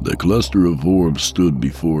 The cluster of orbs stood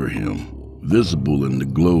before him, visible in the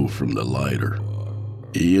glow from the lighter.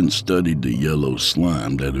 Ian studied the yellow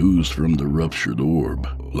slime that oozed from the ruptured orb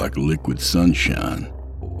like liquid sunshine,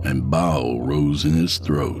 and bile rose in his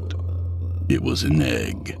throat. It was an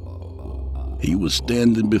egg. He was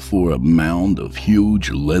standing before a mound of huge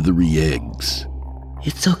leathery eggs.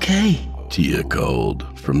 It's okay, Tia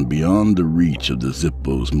called from beyond the reach of the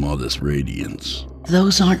Zippo's modest radiance.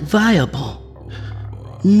 Those aren't viable.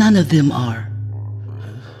 None of them are.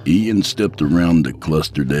 Ian stepped around the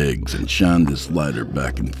clustered eggs and shined his lighter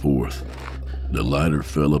back and forth. The lighter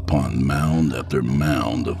fell upon mound after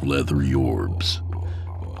mound of leathery orbs.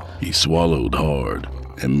 He swallowed hard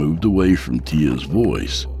and moved away from Tia's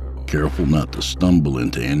voice, careful not to stumble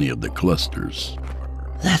into any of the clusters.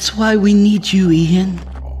 That's why we need you, Ian.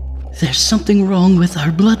 There's something wrong with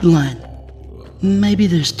our bloodline. Maybe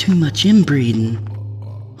there's too much inbreeding.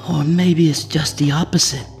 Or maybe it's just the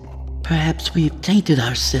opposite. Perhaps we've tainted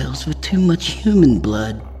ourselves with too much human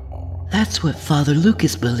blood. That's what Father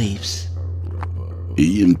Lucas believes.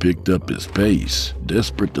 Ian picked up his pace,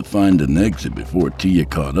 desperate to find an exit before Tia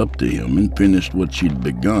caught up to him and finished what she'd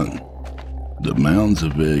begun. The mounds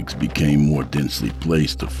of eggs became more densely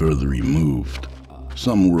placed the further he moved.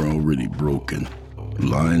 Some were already broken.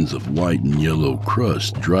 Lines of white and yellow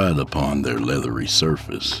crust dried upon their leathery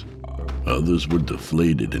surface. Others were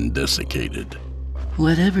deflated and desiccated.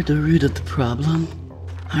 Whatever the root of the problem,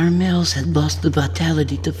 our males had lost the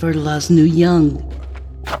vitality to fertilize new young.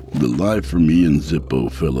 The light from Ian's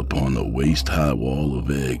Zippo fell upon a waist-high wall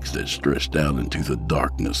of eggs that stretched out into the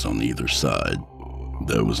darkness on either side.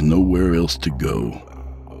 There was nowhere else to go.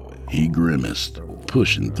 He grimaced,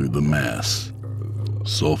 pushing through the mass.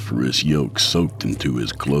 Sulphurous yolks soaked into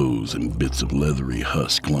his clothes and bits of leathery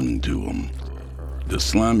husk clung to him. The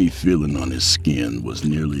slimy feeling on his skin was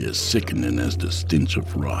nearly as sickening as the stench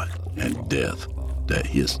of rot and death that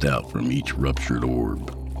hissed out from each ruptured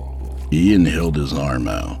orb. Ian held his arm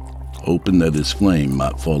out, hoping that his flame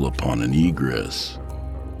might fall upon an egress.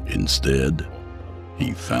 Instead,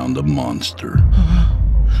 he found a monster.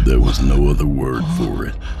 There was no other word for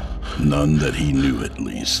it, none that he knew at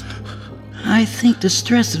least. I think the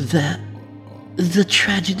stress of that, the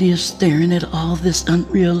tragedy of staring at all this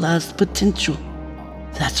unrealized potential,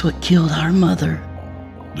 that's what killed our mother.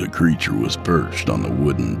 The creature was perched on a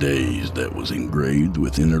wooden dais that was engraved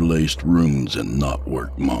with interlaced runes and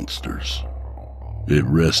knotwork monsters. It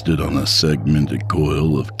rested on a segmented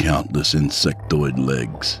coil of countless insectoid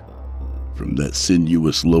legs. From that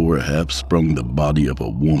sinuous lower half sprung the body of a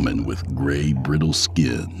woman with gray, brittle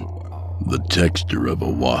skin, the texture of a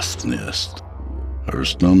wasp's nest. Her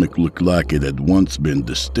stomach looked like it had once been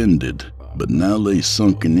distended, but now lay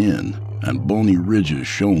sunken in, and bony ridges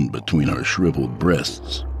shone between her shriveled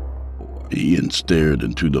breasts. Ian stared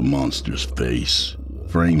into the monster's face,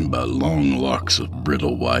 framed by long locks of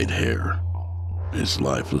brittle white hair. His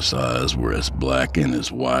lifeless eyes were as black and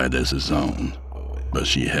as wide as his own, but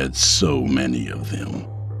she had so many of them.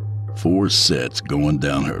 4 sets going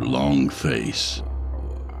down her long face.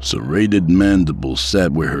 Serrated mandibles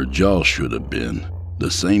sat where her jaw should have been,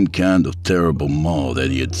 the same kind of terrible maw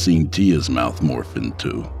that he had seen Tia's mouth morph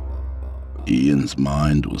into. Ian's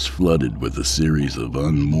mind was flooded with a series of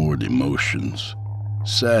unmoored emotions: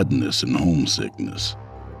 sadness and homesickness,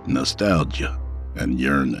 nostalgia and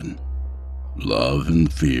yearning, love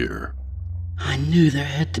and fear. I knew there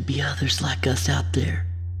had to be others like us out there.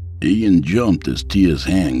 Ian jumped as Tia's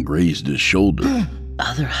hand grazed his shoulder.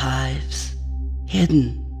 Other hives,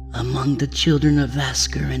 hidden among the children of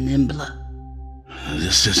Vasker and Imbla.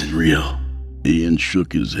 This isn't real. Ian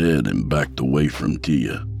shook his head and backed away from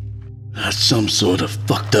Tia. That's some sort of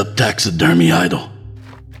fucked up taxidermy idol.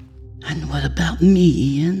 And what about me,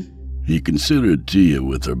 Ian? He considered Tia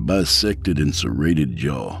with her bisected and serrated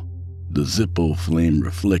jaw, the Zippo flame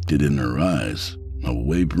reflected in her eyes, a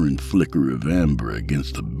wavering flicker of amber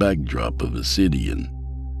against the backdrop of obsidian.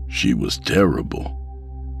 She was terrible.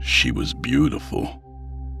 She was beautiful.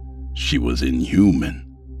 She was inhuman.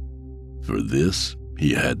 For this,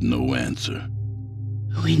 he had no answer.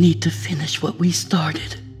 We need to finish what we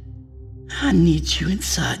started. I need you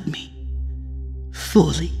inside me,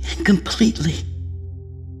 fully and completely,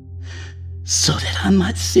 so that I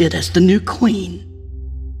might sit as the new queen.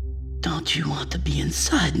 Don't you want to be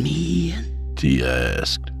inside me, Ian? Tia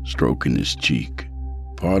asked, stroking his cheek.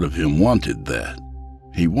 Part of him wanted that.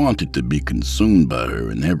 He wanted to be consumed by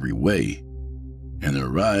her in every way. In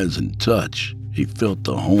her eyes and touch, he felt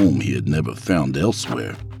the home he had never found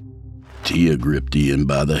elsewhere. Tia gripped Ian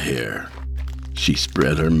by the hair. She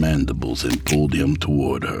spread her mandibles and pulled him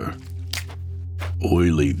toward her.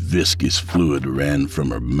 Oily, viscous fluid ran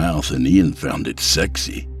from her mouth, and Ian found it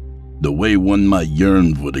sexy, the way one might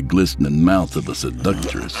yearn for the glistening mouth of a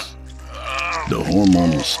seductress. The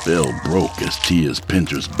hormonal spell broke as Tia's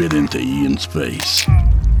pincers bit into Ian's face.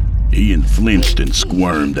 Ian flinched and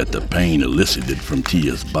squirmed at the pain elicited from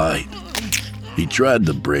Tia's bite. He tried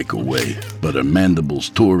to break away, but her mandibles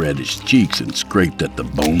tore at his cheeks and scraped at the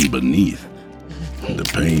bone beneath. The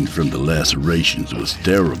pain from the lacerations was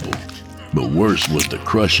terrible, but worse was the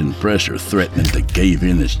crushing pressure threatening to cave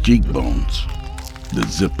in his cheekbones. The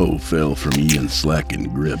Zippo fell from Ian's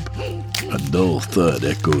slackened grip. A dull thud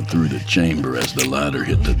echoed through the chamber as the lighter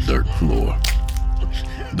hit the dirt floor.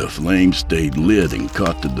 The flame stayed lit and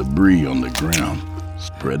caught the debris on the ground,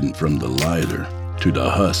 spreading from the lighter to the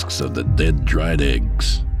husks of the dead dried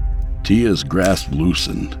eggs. Tia's grasp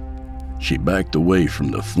loosened. She backed away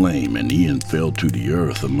from the flame, and Ian fell to the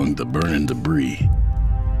earth among the burning debris.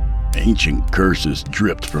 Ancient curses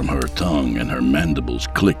dripped from her tongue, and her mandibles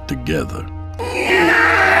clicked together.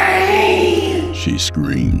 She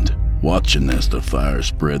screamed, watching as the fire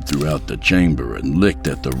spread throughout the chamber and licked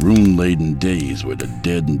at the rune-laden days where the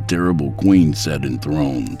dead and terrible queen sat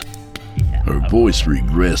enthroned. Her voice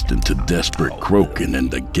regressed into desperate croaking, and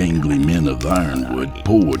the gangly men of Ironwood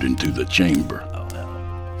poured into the chamber.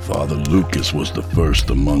 Father Lucas was the first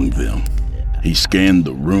among them. He scanned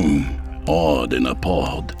the room, awed and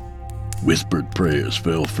appalled. Whispered prayers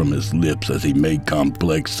fell from his lips as he made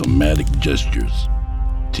complex somatic gestures.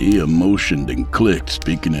 Tia motioned and clicked,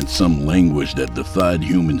 speaking in some language that defied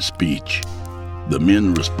human speech. The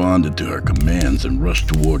men responded to her commands and rushed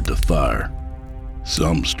toward the fire.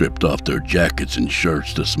 Some stripped off their jackets and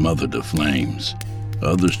shirts to smother the flames.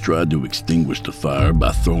 Others tried to extinguish the fire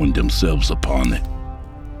by throwing themselves upon it.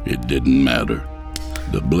 It didn't matter.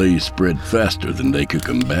 The blaze spread faster than they could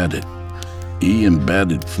combat it. Ian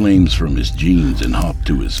batted flames from his jeans and hopped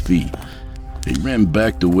to his feet. He ran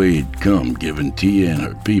back the way he'd come, giving Tia and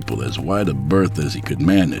her people as wide a berth as he could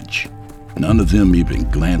manage. None of them even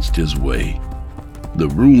glanced his way. The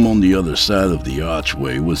room on the other side of the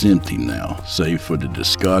archway was empty now, save for the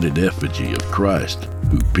discarded effigy of Christ,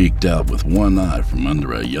 who peeked out with one eye from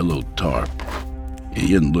under a yellow tarp.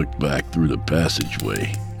 Ian looked back through the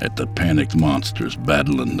passageway at the panicked monsters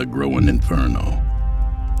battling the growing inferno.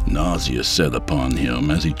 Nausea set upon him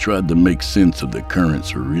as he tried to make sense of the current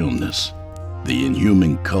surrealness. The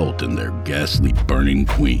inhuman cult and their ghastly burning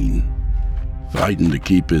queen. Fighting to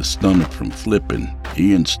keep his stomach from flipping,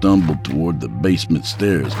 Ian stumbled toward the basement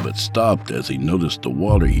stairs but stopped as he noticed the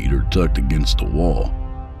water heater tucked against the wall.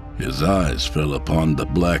 His eyes fell upon the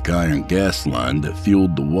black iron gas line that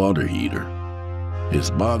fueled the water heater. His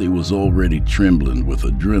body was already trembling with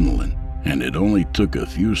adrenaline, and it only took a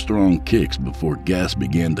few strong kicks before gas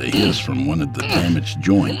began to hiss from one of the damaged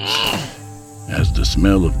joints. As the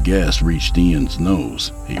smell of gas reached Ian's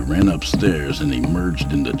nose, he ran upstairs and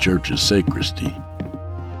emerged in the church's sacristy.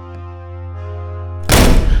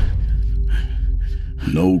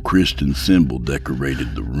 No Christian symbol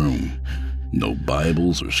decorated the room. No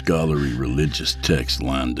Bibles or scholarly religious texts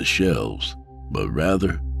lined the shelves, but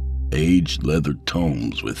rather aged leather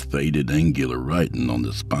tomes with faded angular writing on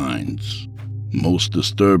the spines. Most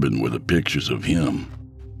disturbing were the pictures of him.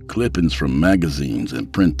 Clippings from magazines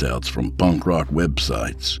and printouts from punk rock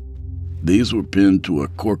websites. These were pinned to a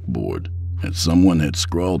corkboard, and someone had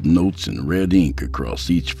scrawled notes in red ink across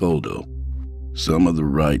each photo. Some of the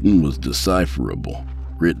writing was decipherable,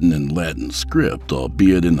 written in Latin script,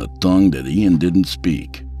 albeit in a tongue that Ian didn't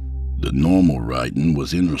speak. The normal writing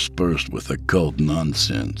was interspersed with occult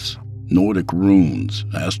nonsense, Nordic runes,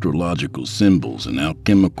 astrological symbols, and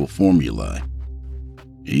alchemical formulae.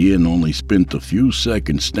 Ian only spent a few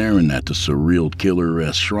seconds staring at the surreal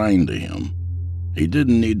killer-esque shrine to him. He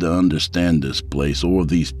didn't need to understand this place or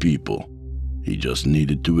these people. He just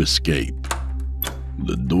needed to escape.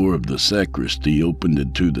 The door of the sacristy opened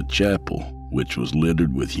into the chapel, which was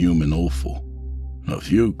littered with human offal. A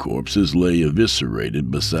few corpses lay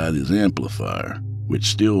eviscerated beside his amplifier, which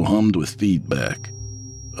still hummed with feedback.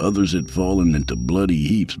 Others had fallen into bloody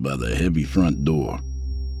heaps by the heavy front door.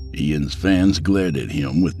 Ian's fans glared at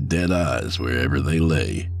him with dead eyes wherever they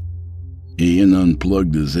lay. Ian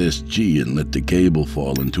unplugged his SG and let the cable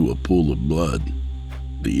fall into a pool of blood.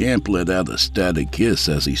 The amp let out a static hiss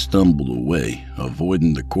as he stumbled away,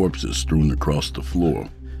 avoiding the corpses strewn across the floor.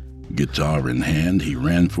 Guitar in hand, he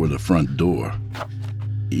ran for the front door.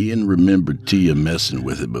 Ian remembered Tia messing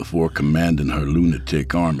with it before commanding her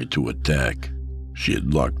lunatic army to attack. She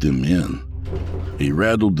had locked him in. He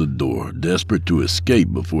rattled the door, desperate to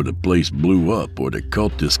escape before the place blew up or the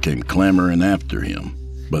cultists came clamoring after him,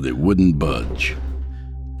 but it wouldn't budge.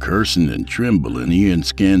 Cursing and trembling, Ian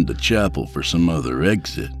scanned the chapel for some other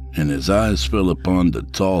exit, and his eyes fell upon the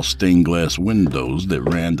tall stained glass windows that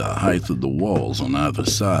ran the height of the walls on either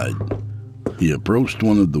side. He approached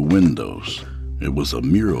one of the windows. It was a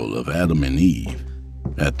mural of Adam and Eve.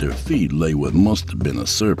 At their feet lay what must have been a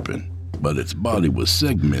serpent, but its body was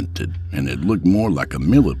segmented, and it looked more like a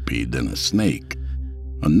millipede than a snake.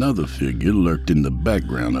 Another figure lurked in the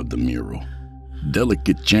background of the mural.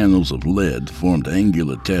 Delicate channels of lead formed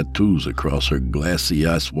angular tattoos across her glassy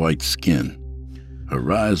ice-white skin.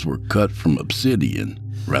 Her eyes were cut from obsidian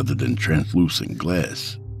rather than translucent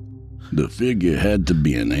glass. The figure had to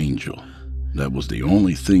be an angel. That was the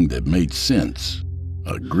only thing that made sense.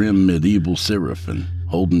 A grim medieval seraphim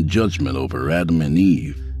holding judgment over Adam and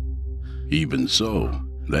Eve. Even so,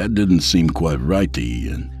 that didn't seem quite right to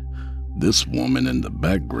Ian. This woman in the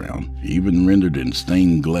background, even rendered in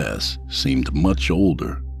stained glass, seemed much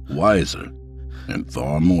older, wiser, and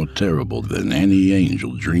far more terrible than any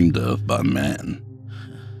angel dreamed of by man.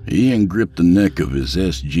 Ian gripped the neck of his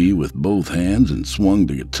SG with both hands and swung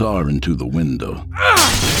the guitar into the window.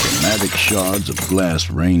 Dramatic shards of glass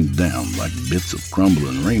rained down like bits of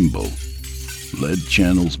crumbling rainbow. Lead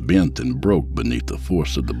channels bent and broke beneath the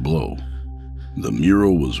force of the blow. The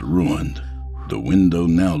mural was ruined. The window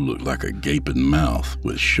now looked like a gaping mouth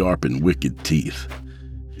with sharp and wicked teeth.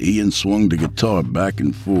 Ian swung the guitar back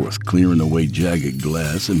and forth, clearing away jagged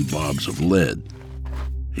glass and barbs of lead.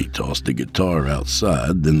 He tossed the guitar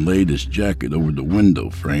outside, then laid his jacket over the window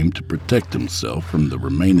frame to protect himself from the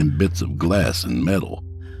remaining bits of glass and metal.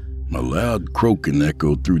 A loud croaking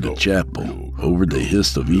echoed through the chapel, over the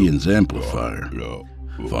hiss of Ian's amplifier.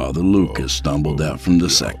 Father Lucas stumbled out from the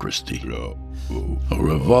sacristy. A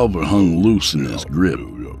revolver hung loose in his grip.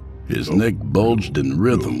 His neck bulged in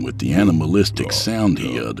rhythm with the animalistic sound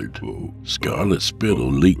he uttered. Scarlet spittle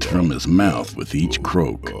leaked from his mouth with each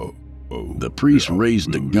croak. The priest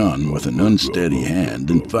raised the gun with an unsteady hand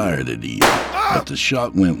and fired at Ian, but the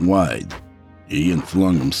shot went wide. Ian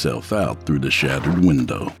flung himself out through the shattered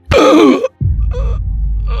window.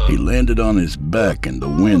 He landed on his back and the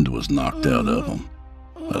wind was knocked out of him.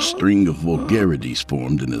 A string of vulgarities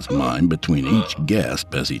formed in his mind between each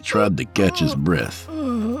gasp as he tried to catch his breath.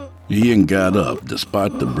 Ian got up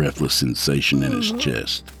despite the breathless sensation in his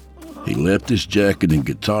chest. He left his jacket and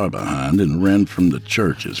guitar behind and ran from the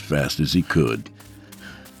church as fast as he could.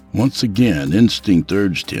 Once again, instinct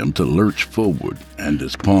urged him to lurch forward, and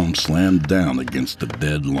his palm slammed down against the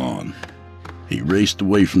dead lawn. He raced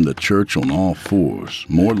away from the church on all fours,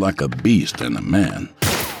 more like a beast than a man.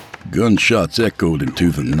 Gunshots echoed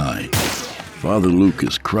into the night. Father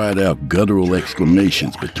Lucas cried out guttural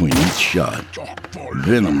exclamations between each shot.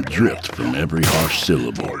 Venom dripped from every harsh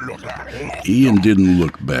syllable. Ian didn't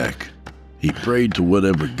look back. He prayed to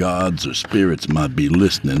whatever gods or spirits might be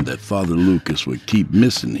listening that Father Lucas would keep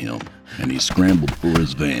missing him, and he scrambled for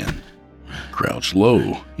his van. Crouched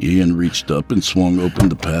low, Ian reached up and swung open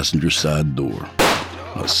the passenger side door.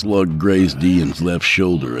 A slug grazed Ian's left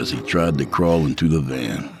shoulder as he tried to crawl into the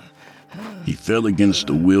van. He fell against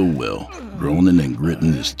the wheel well, groaning and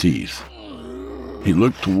gritting his teeth. He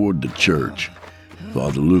looked toward the church.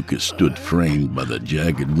 Father Lucas stood framed by the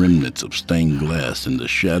jagged remnants of stained glass in the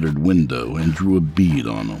shattered window and drew a bead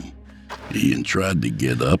on him. Ian tried to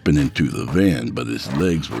get up and into the van, but his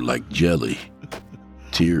legs were like jelly.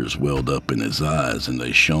 Tears welled up in his eyes and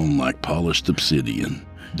they shone like polished obsidian.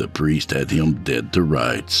 The priest had him dead to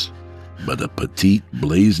rights. But a petite,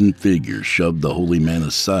 blazing figure shoved the holy man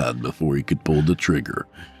aside before he could pull the trigger.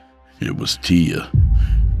 It was Tia,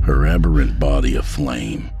 her aberrant body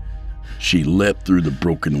aflame. She leapt through the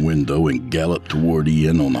broken window and galloped toward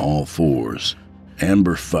Ian on all fours,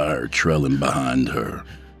 amber fire trailing behind her,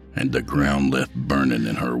 and the ground left burning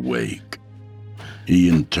in her wake.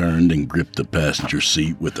 Ian turned and gripped the passenger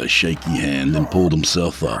seat with a shaky hand and pulled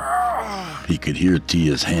himself up. He could hear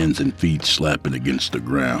Tia's hands and feet slapping against the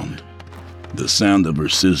ground. The sound of her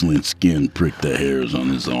sizzling skin pricked the hairs on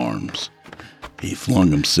his arms. He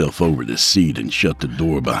flung himself over the seat and shut the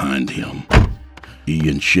door behind him.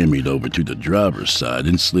 Ian shimmied over to the driver's side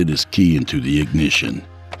and slid his key into the ignition.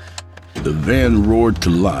 The van roared to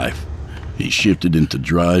life. He shifted into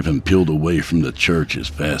drive and peeled away from the church as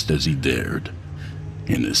fast as he dared.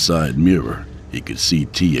 In his side mirror, he could see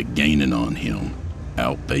Tia gaining on him,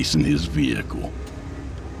 outpacing his vehicle.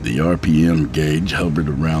 The RPM gauge hovered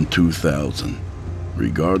around 2,000,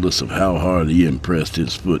 regardless of how hard Ian pressed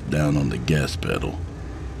his foot down on the gas pedal.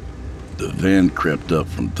 The van crept up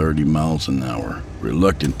from 30 miles an hour,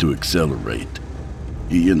 reluctant to accelerate.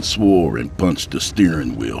 Ian swore and punched the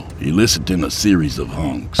steering wheel, eliciting a series of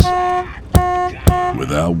honks.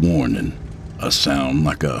 Without warning, a sound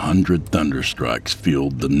like 100 thunderstrikes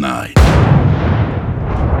filled the night.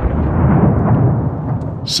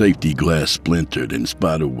 Safety glass splintered and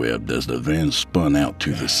spiderwebbed as the van spun out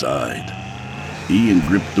to the side. Ian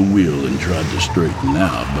gripped the wheel and tried to straighten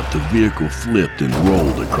out, but the vehicle flipped and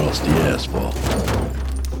rolled across the asphalt.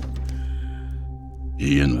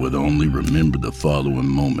 Ian would only remember the following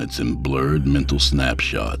moments in blurred mental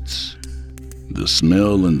snapshots. The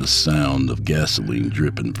smell and the sound of gasoline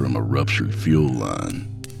dripping from a ruptured fuel line.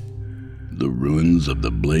 The ruins of the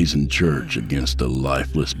blazing church against a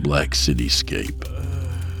lifeless black cityscape.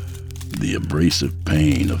 The abrasive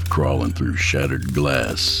pain of crawling through shattered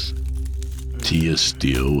glass. Tia's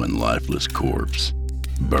still and lifeless corpse,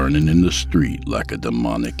 burning in the street like a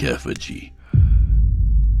demonic effigy.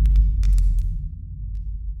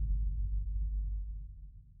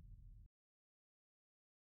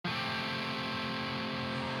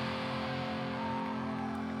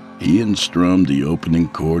 Ian strummed the opening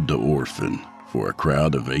chord to Orphan for a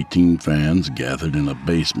crowd of 18 fans gathered in a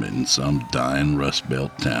basement in some dying Rust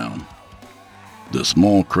Belt town. The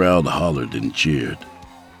small crowd hollered and cheered.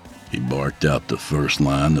 He barked out the first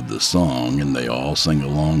line of the song and they all sang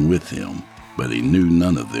along with him, but he knew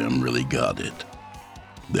none of them really got it.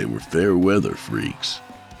 They were fair weather freaks,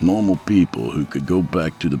 normal people who could go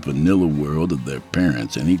back to the vanilla world of their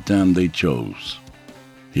parents anytime they chose.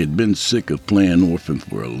 He had been sick of playing Orphan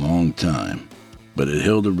for a long time, but it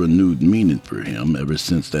held a renewed meaning for him ever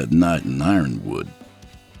since that night in Ironwood.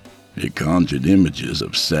 It conjured images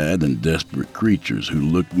of sad and desperate creatures who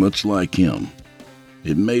looked much like him.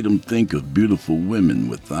 It made him think of beautiful women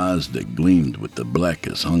with eyes that gleamed with the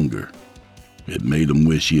blackest hunger. It made him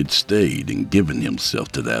wish he had stayed and given himself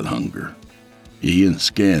to that hunger. Ian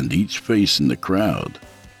scanned each face in the crowd.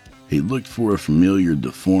 He looked for familiar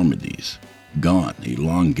deformities, gaunt,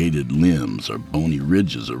 elongated limbs or bony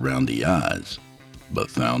ridges around the eyes, but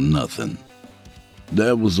found nothing.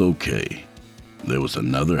 That was okay. There was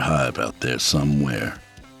another hive out there somewhere,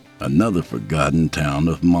 another forgotten town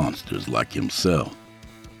of monsters like himself.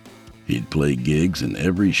 He'd play gigs in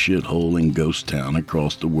every shithole and ghost town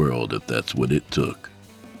across the world if that's what it took.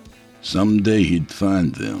 Someday he'd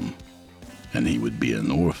find them, and he would be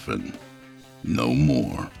an orphan no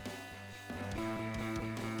more.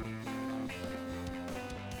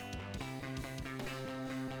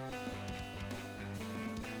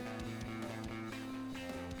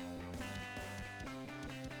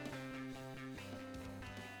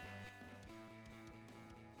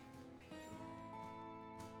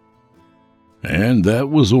 And that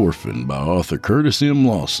was Orphan by author Curtis M.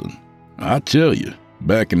 Lawson. I tell you,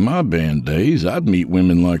 back in my band days, I'd meet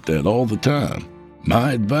women like that all the time.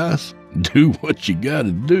 My advice? Do what you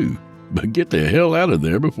gotta do, but get the hell out of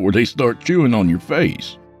there before they start chewing on your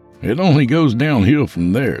face. It only goes downhill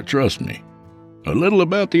from there, trust me. A little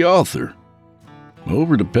about the author.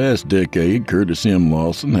 Over the past decade, Curtis M.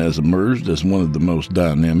 Lawson has emerged as one of the most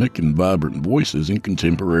dynamic and vibrant voices in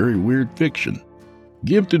contemporary weird fiction.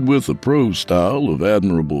 Gifted with a prose style of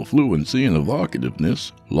admirable fluency and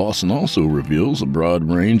evocativeness, Lawson also reveals a broad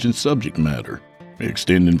range in subject matter,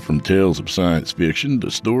 extending from tales of science fiction to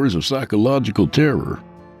stories of psychological terror.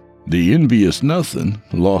 The Envious Nothing,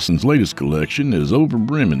 Lawson's latest collection, is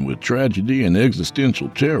overbrimming with tragedy and existential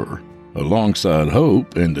terror, alongside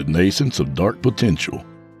hope and the nascence of dark potential.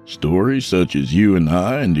 Stories such as You and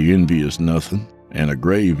I and The Envious Nothing and A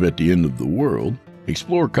Grave at the End of the World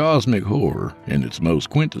explore cosmic horror in its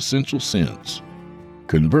most quintessential sense.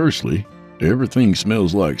 Conversely, Everything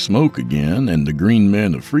Smells Like Smoke Again and The Green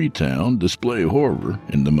Men of Freetown display horror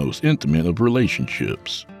in the most intimate of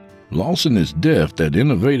relationships. Lawson is deft at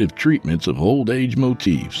innovative treatments of old age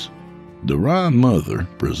motifs. The Rhyme Mother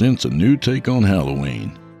presents a new take on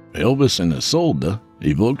Halloween. Elvis and Isolde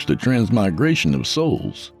evokes the transmigration of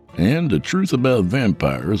souls, and The Truth About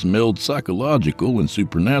Vampires melds psychological and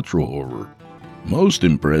supernatural horror. Most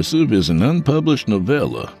impressive is an unpublished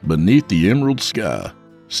novella, Beneath the Emerald Sky,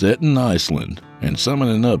 set in Iceland and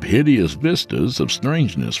summoning up hideous vistas of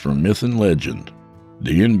strangeness from myth and legend.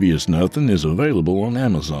 The Envious Nothing is available on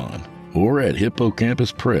Amazon or at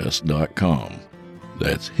hippocampuspress.com.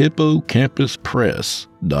 That's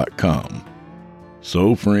hippocampuspress.com.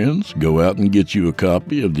 So, friends, go out and get you a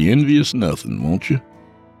copy of The Envious Nothing, won't you?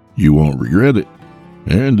 You won't regret it.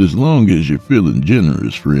 And as long as you're feeling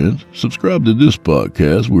generous, friends, subscribe to this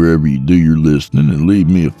podcast wherever you do your listening and leave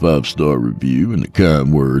me a 5-star review and a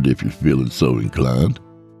kind word if you're feeling so inclined.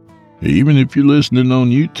 Even if you're listening on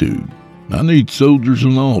YouTube, I need soldiers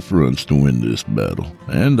on all fronts to win this battle,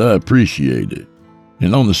 and I appreciate it.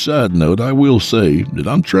 And on the side note, I will say that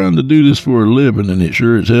I'm trying to do this for a living, and it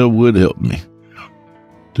sure as hell would help me.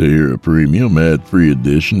 To hear a premium ad-free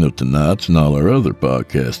edition of tonight's and all our other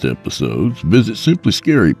podcast episodes, visit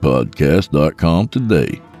simplyscarypodcast.com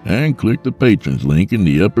today and click the patrons link in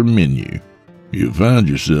the upper menu. You'll find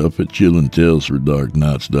yourself at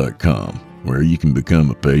chillintalesfordarknights.com, where you can become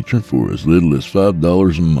a patron for as little as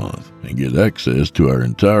 $5 a month and get access to our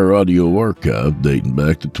entire audio archive dating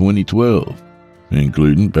back to 2012.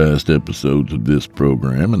 Including past episodes of this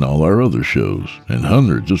program and all our other shows, and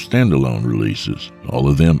hundreds of standalone releases, all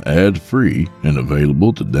of them ad-free and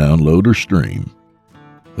available to download or stream.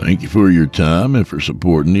 Thank you for your time and for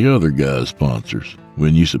supporting the other guys' sponsors.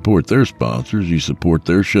 When you support their sponsors, you support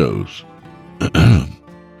their shows.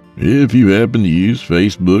 If you happen to use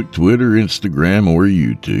Facebook, Twitter, Instagram, or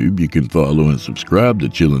YouTube, you can follow and subscribe to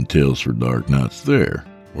Chillin' Tales for Dark Nights there,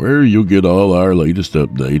 where you'll get all our latest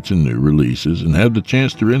updates and new releases and have the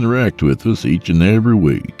chance to interact with us each and every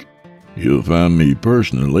week. You'll find me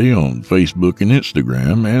personally on Facebook and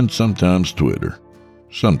Instagram and sometimes Twitter.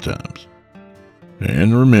 Sometimes.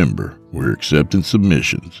 And remember, we're accepting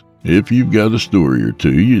submissions. If you've got a story or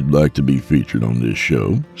two you'd like to be featured on this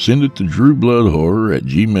show, send it to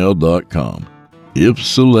drewbloodhorror@gmail.com. If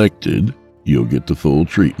selected, you'll get the full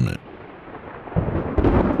treatment.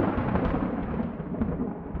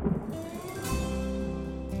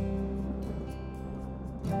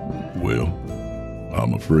 Well,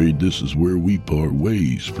 I'm afraid this is where we part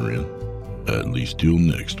ways, friend. At least till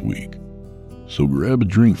next week. So grab a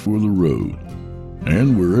drink for the road.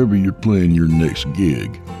 And wherever you're playing your next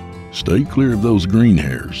gig, stay clear of those green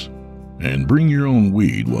hairs. And bring your own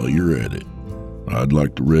weed while you're at it. I'd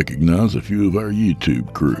like to recognize a few of our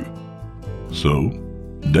YouTube crew. So,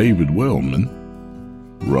 David Wellman,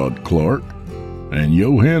 Rod Clark, and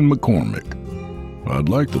Johan McCormick. I'd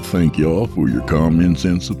like to thank y'all for your comments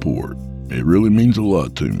and support. It really means a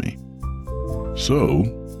lot to me. So,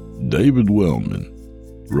 David Wellman,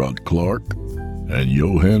 Rod Clark, and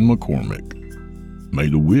Johan McCormick, may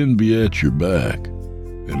the wind be at your back,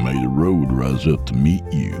 and may the road rise up to meet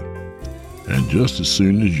you. And just as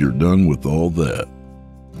soon as you're done with all that,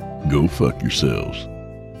 go fuck yourselves.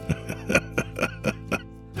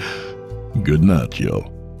 Good night, y'all.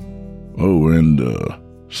 Oh, and,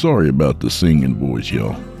 sorry about the singing voice,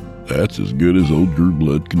 y'all. That's as good as old Drew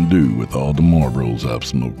Blood can do with all the Marlboros I've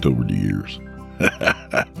smoked over the years.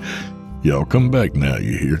 Y'all come back now,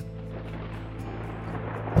 you hear?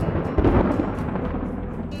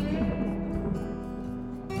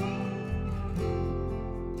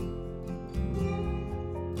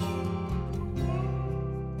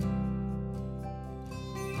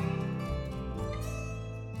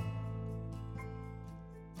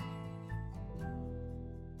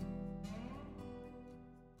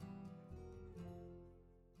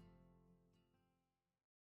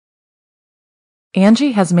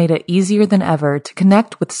 Angie has made it easier than ever to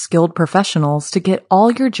connect with skilled professionals to get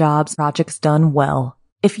all your jobs projects done well.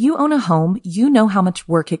 If you own a home, you know how much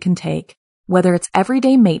work it can take, whether it's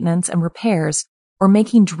everyday maintenance and repairs or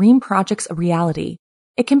making dream projects a reality.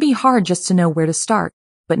 It can be hard just to know where to start,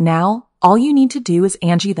 but now all you need to do is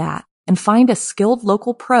Angie that and find a skilled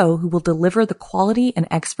local pro who will deliver the quality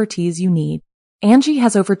and expertise you need. Angie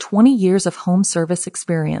has over 20 years of home service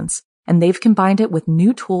experience, and they've combined it with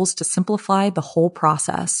new tools to simplify the whole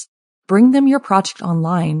process. Bring them your project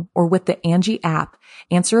online or with the Angie app,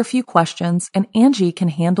 answer a few questions, and Angie can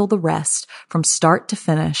handle the rest from start to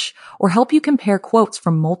finish, or help you compare quotes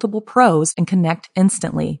from multiple pros and connect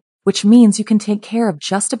instantly, which means you can take care of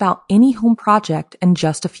just about any home project in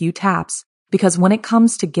just a few taps. Because when it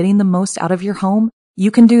comes to getting the most out of your home, you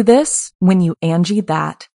can do this when you Angie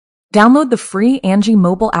that. Download the free Angie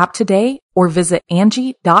mobile app today or visit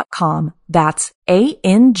Angie.com. That's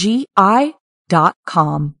ANGI.com.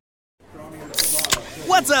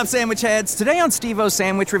 What's up, sandwich heads? Today on Steve-O's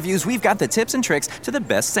Sandwich Reviews, we've got the tips and tricks to the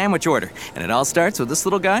best sandwich order. And it all starts with this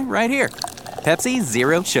little guy right here. Pepsi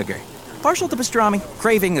Zero Sugar. Partial to pastrami,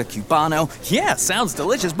 craving a Cubano. Yeah, sounds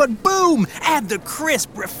delicious, but boom! Add the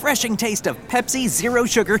crisp, refreshing taste of Pepsi Zero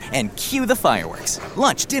Sugar and cue the fireworks.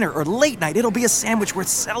 Lunch, dinner, or late night, it'll be a sandwich worth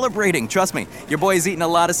celebrating. Trust me, your boy's eaten a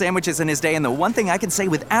lot of sandwiches in his day, and the one thing I can say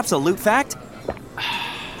with absolute fact,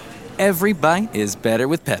 every bite is better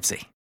with Pepsi.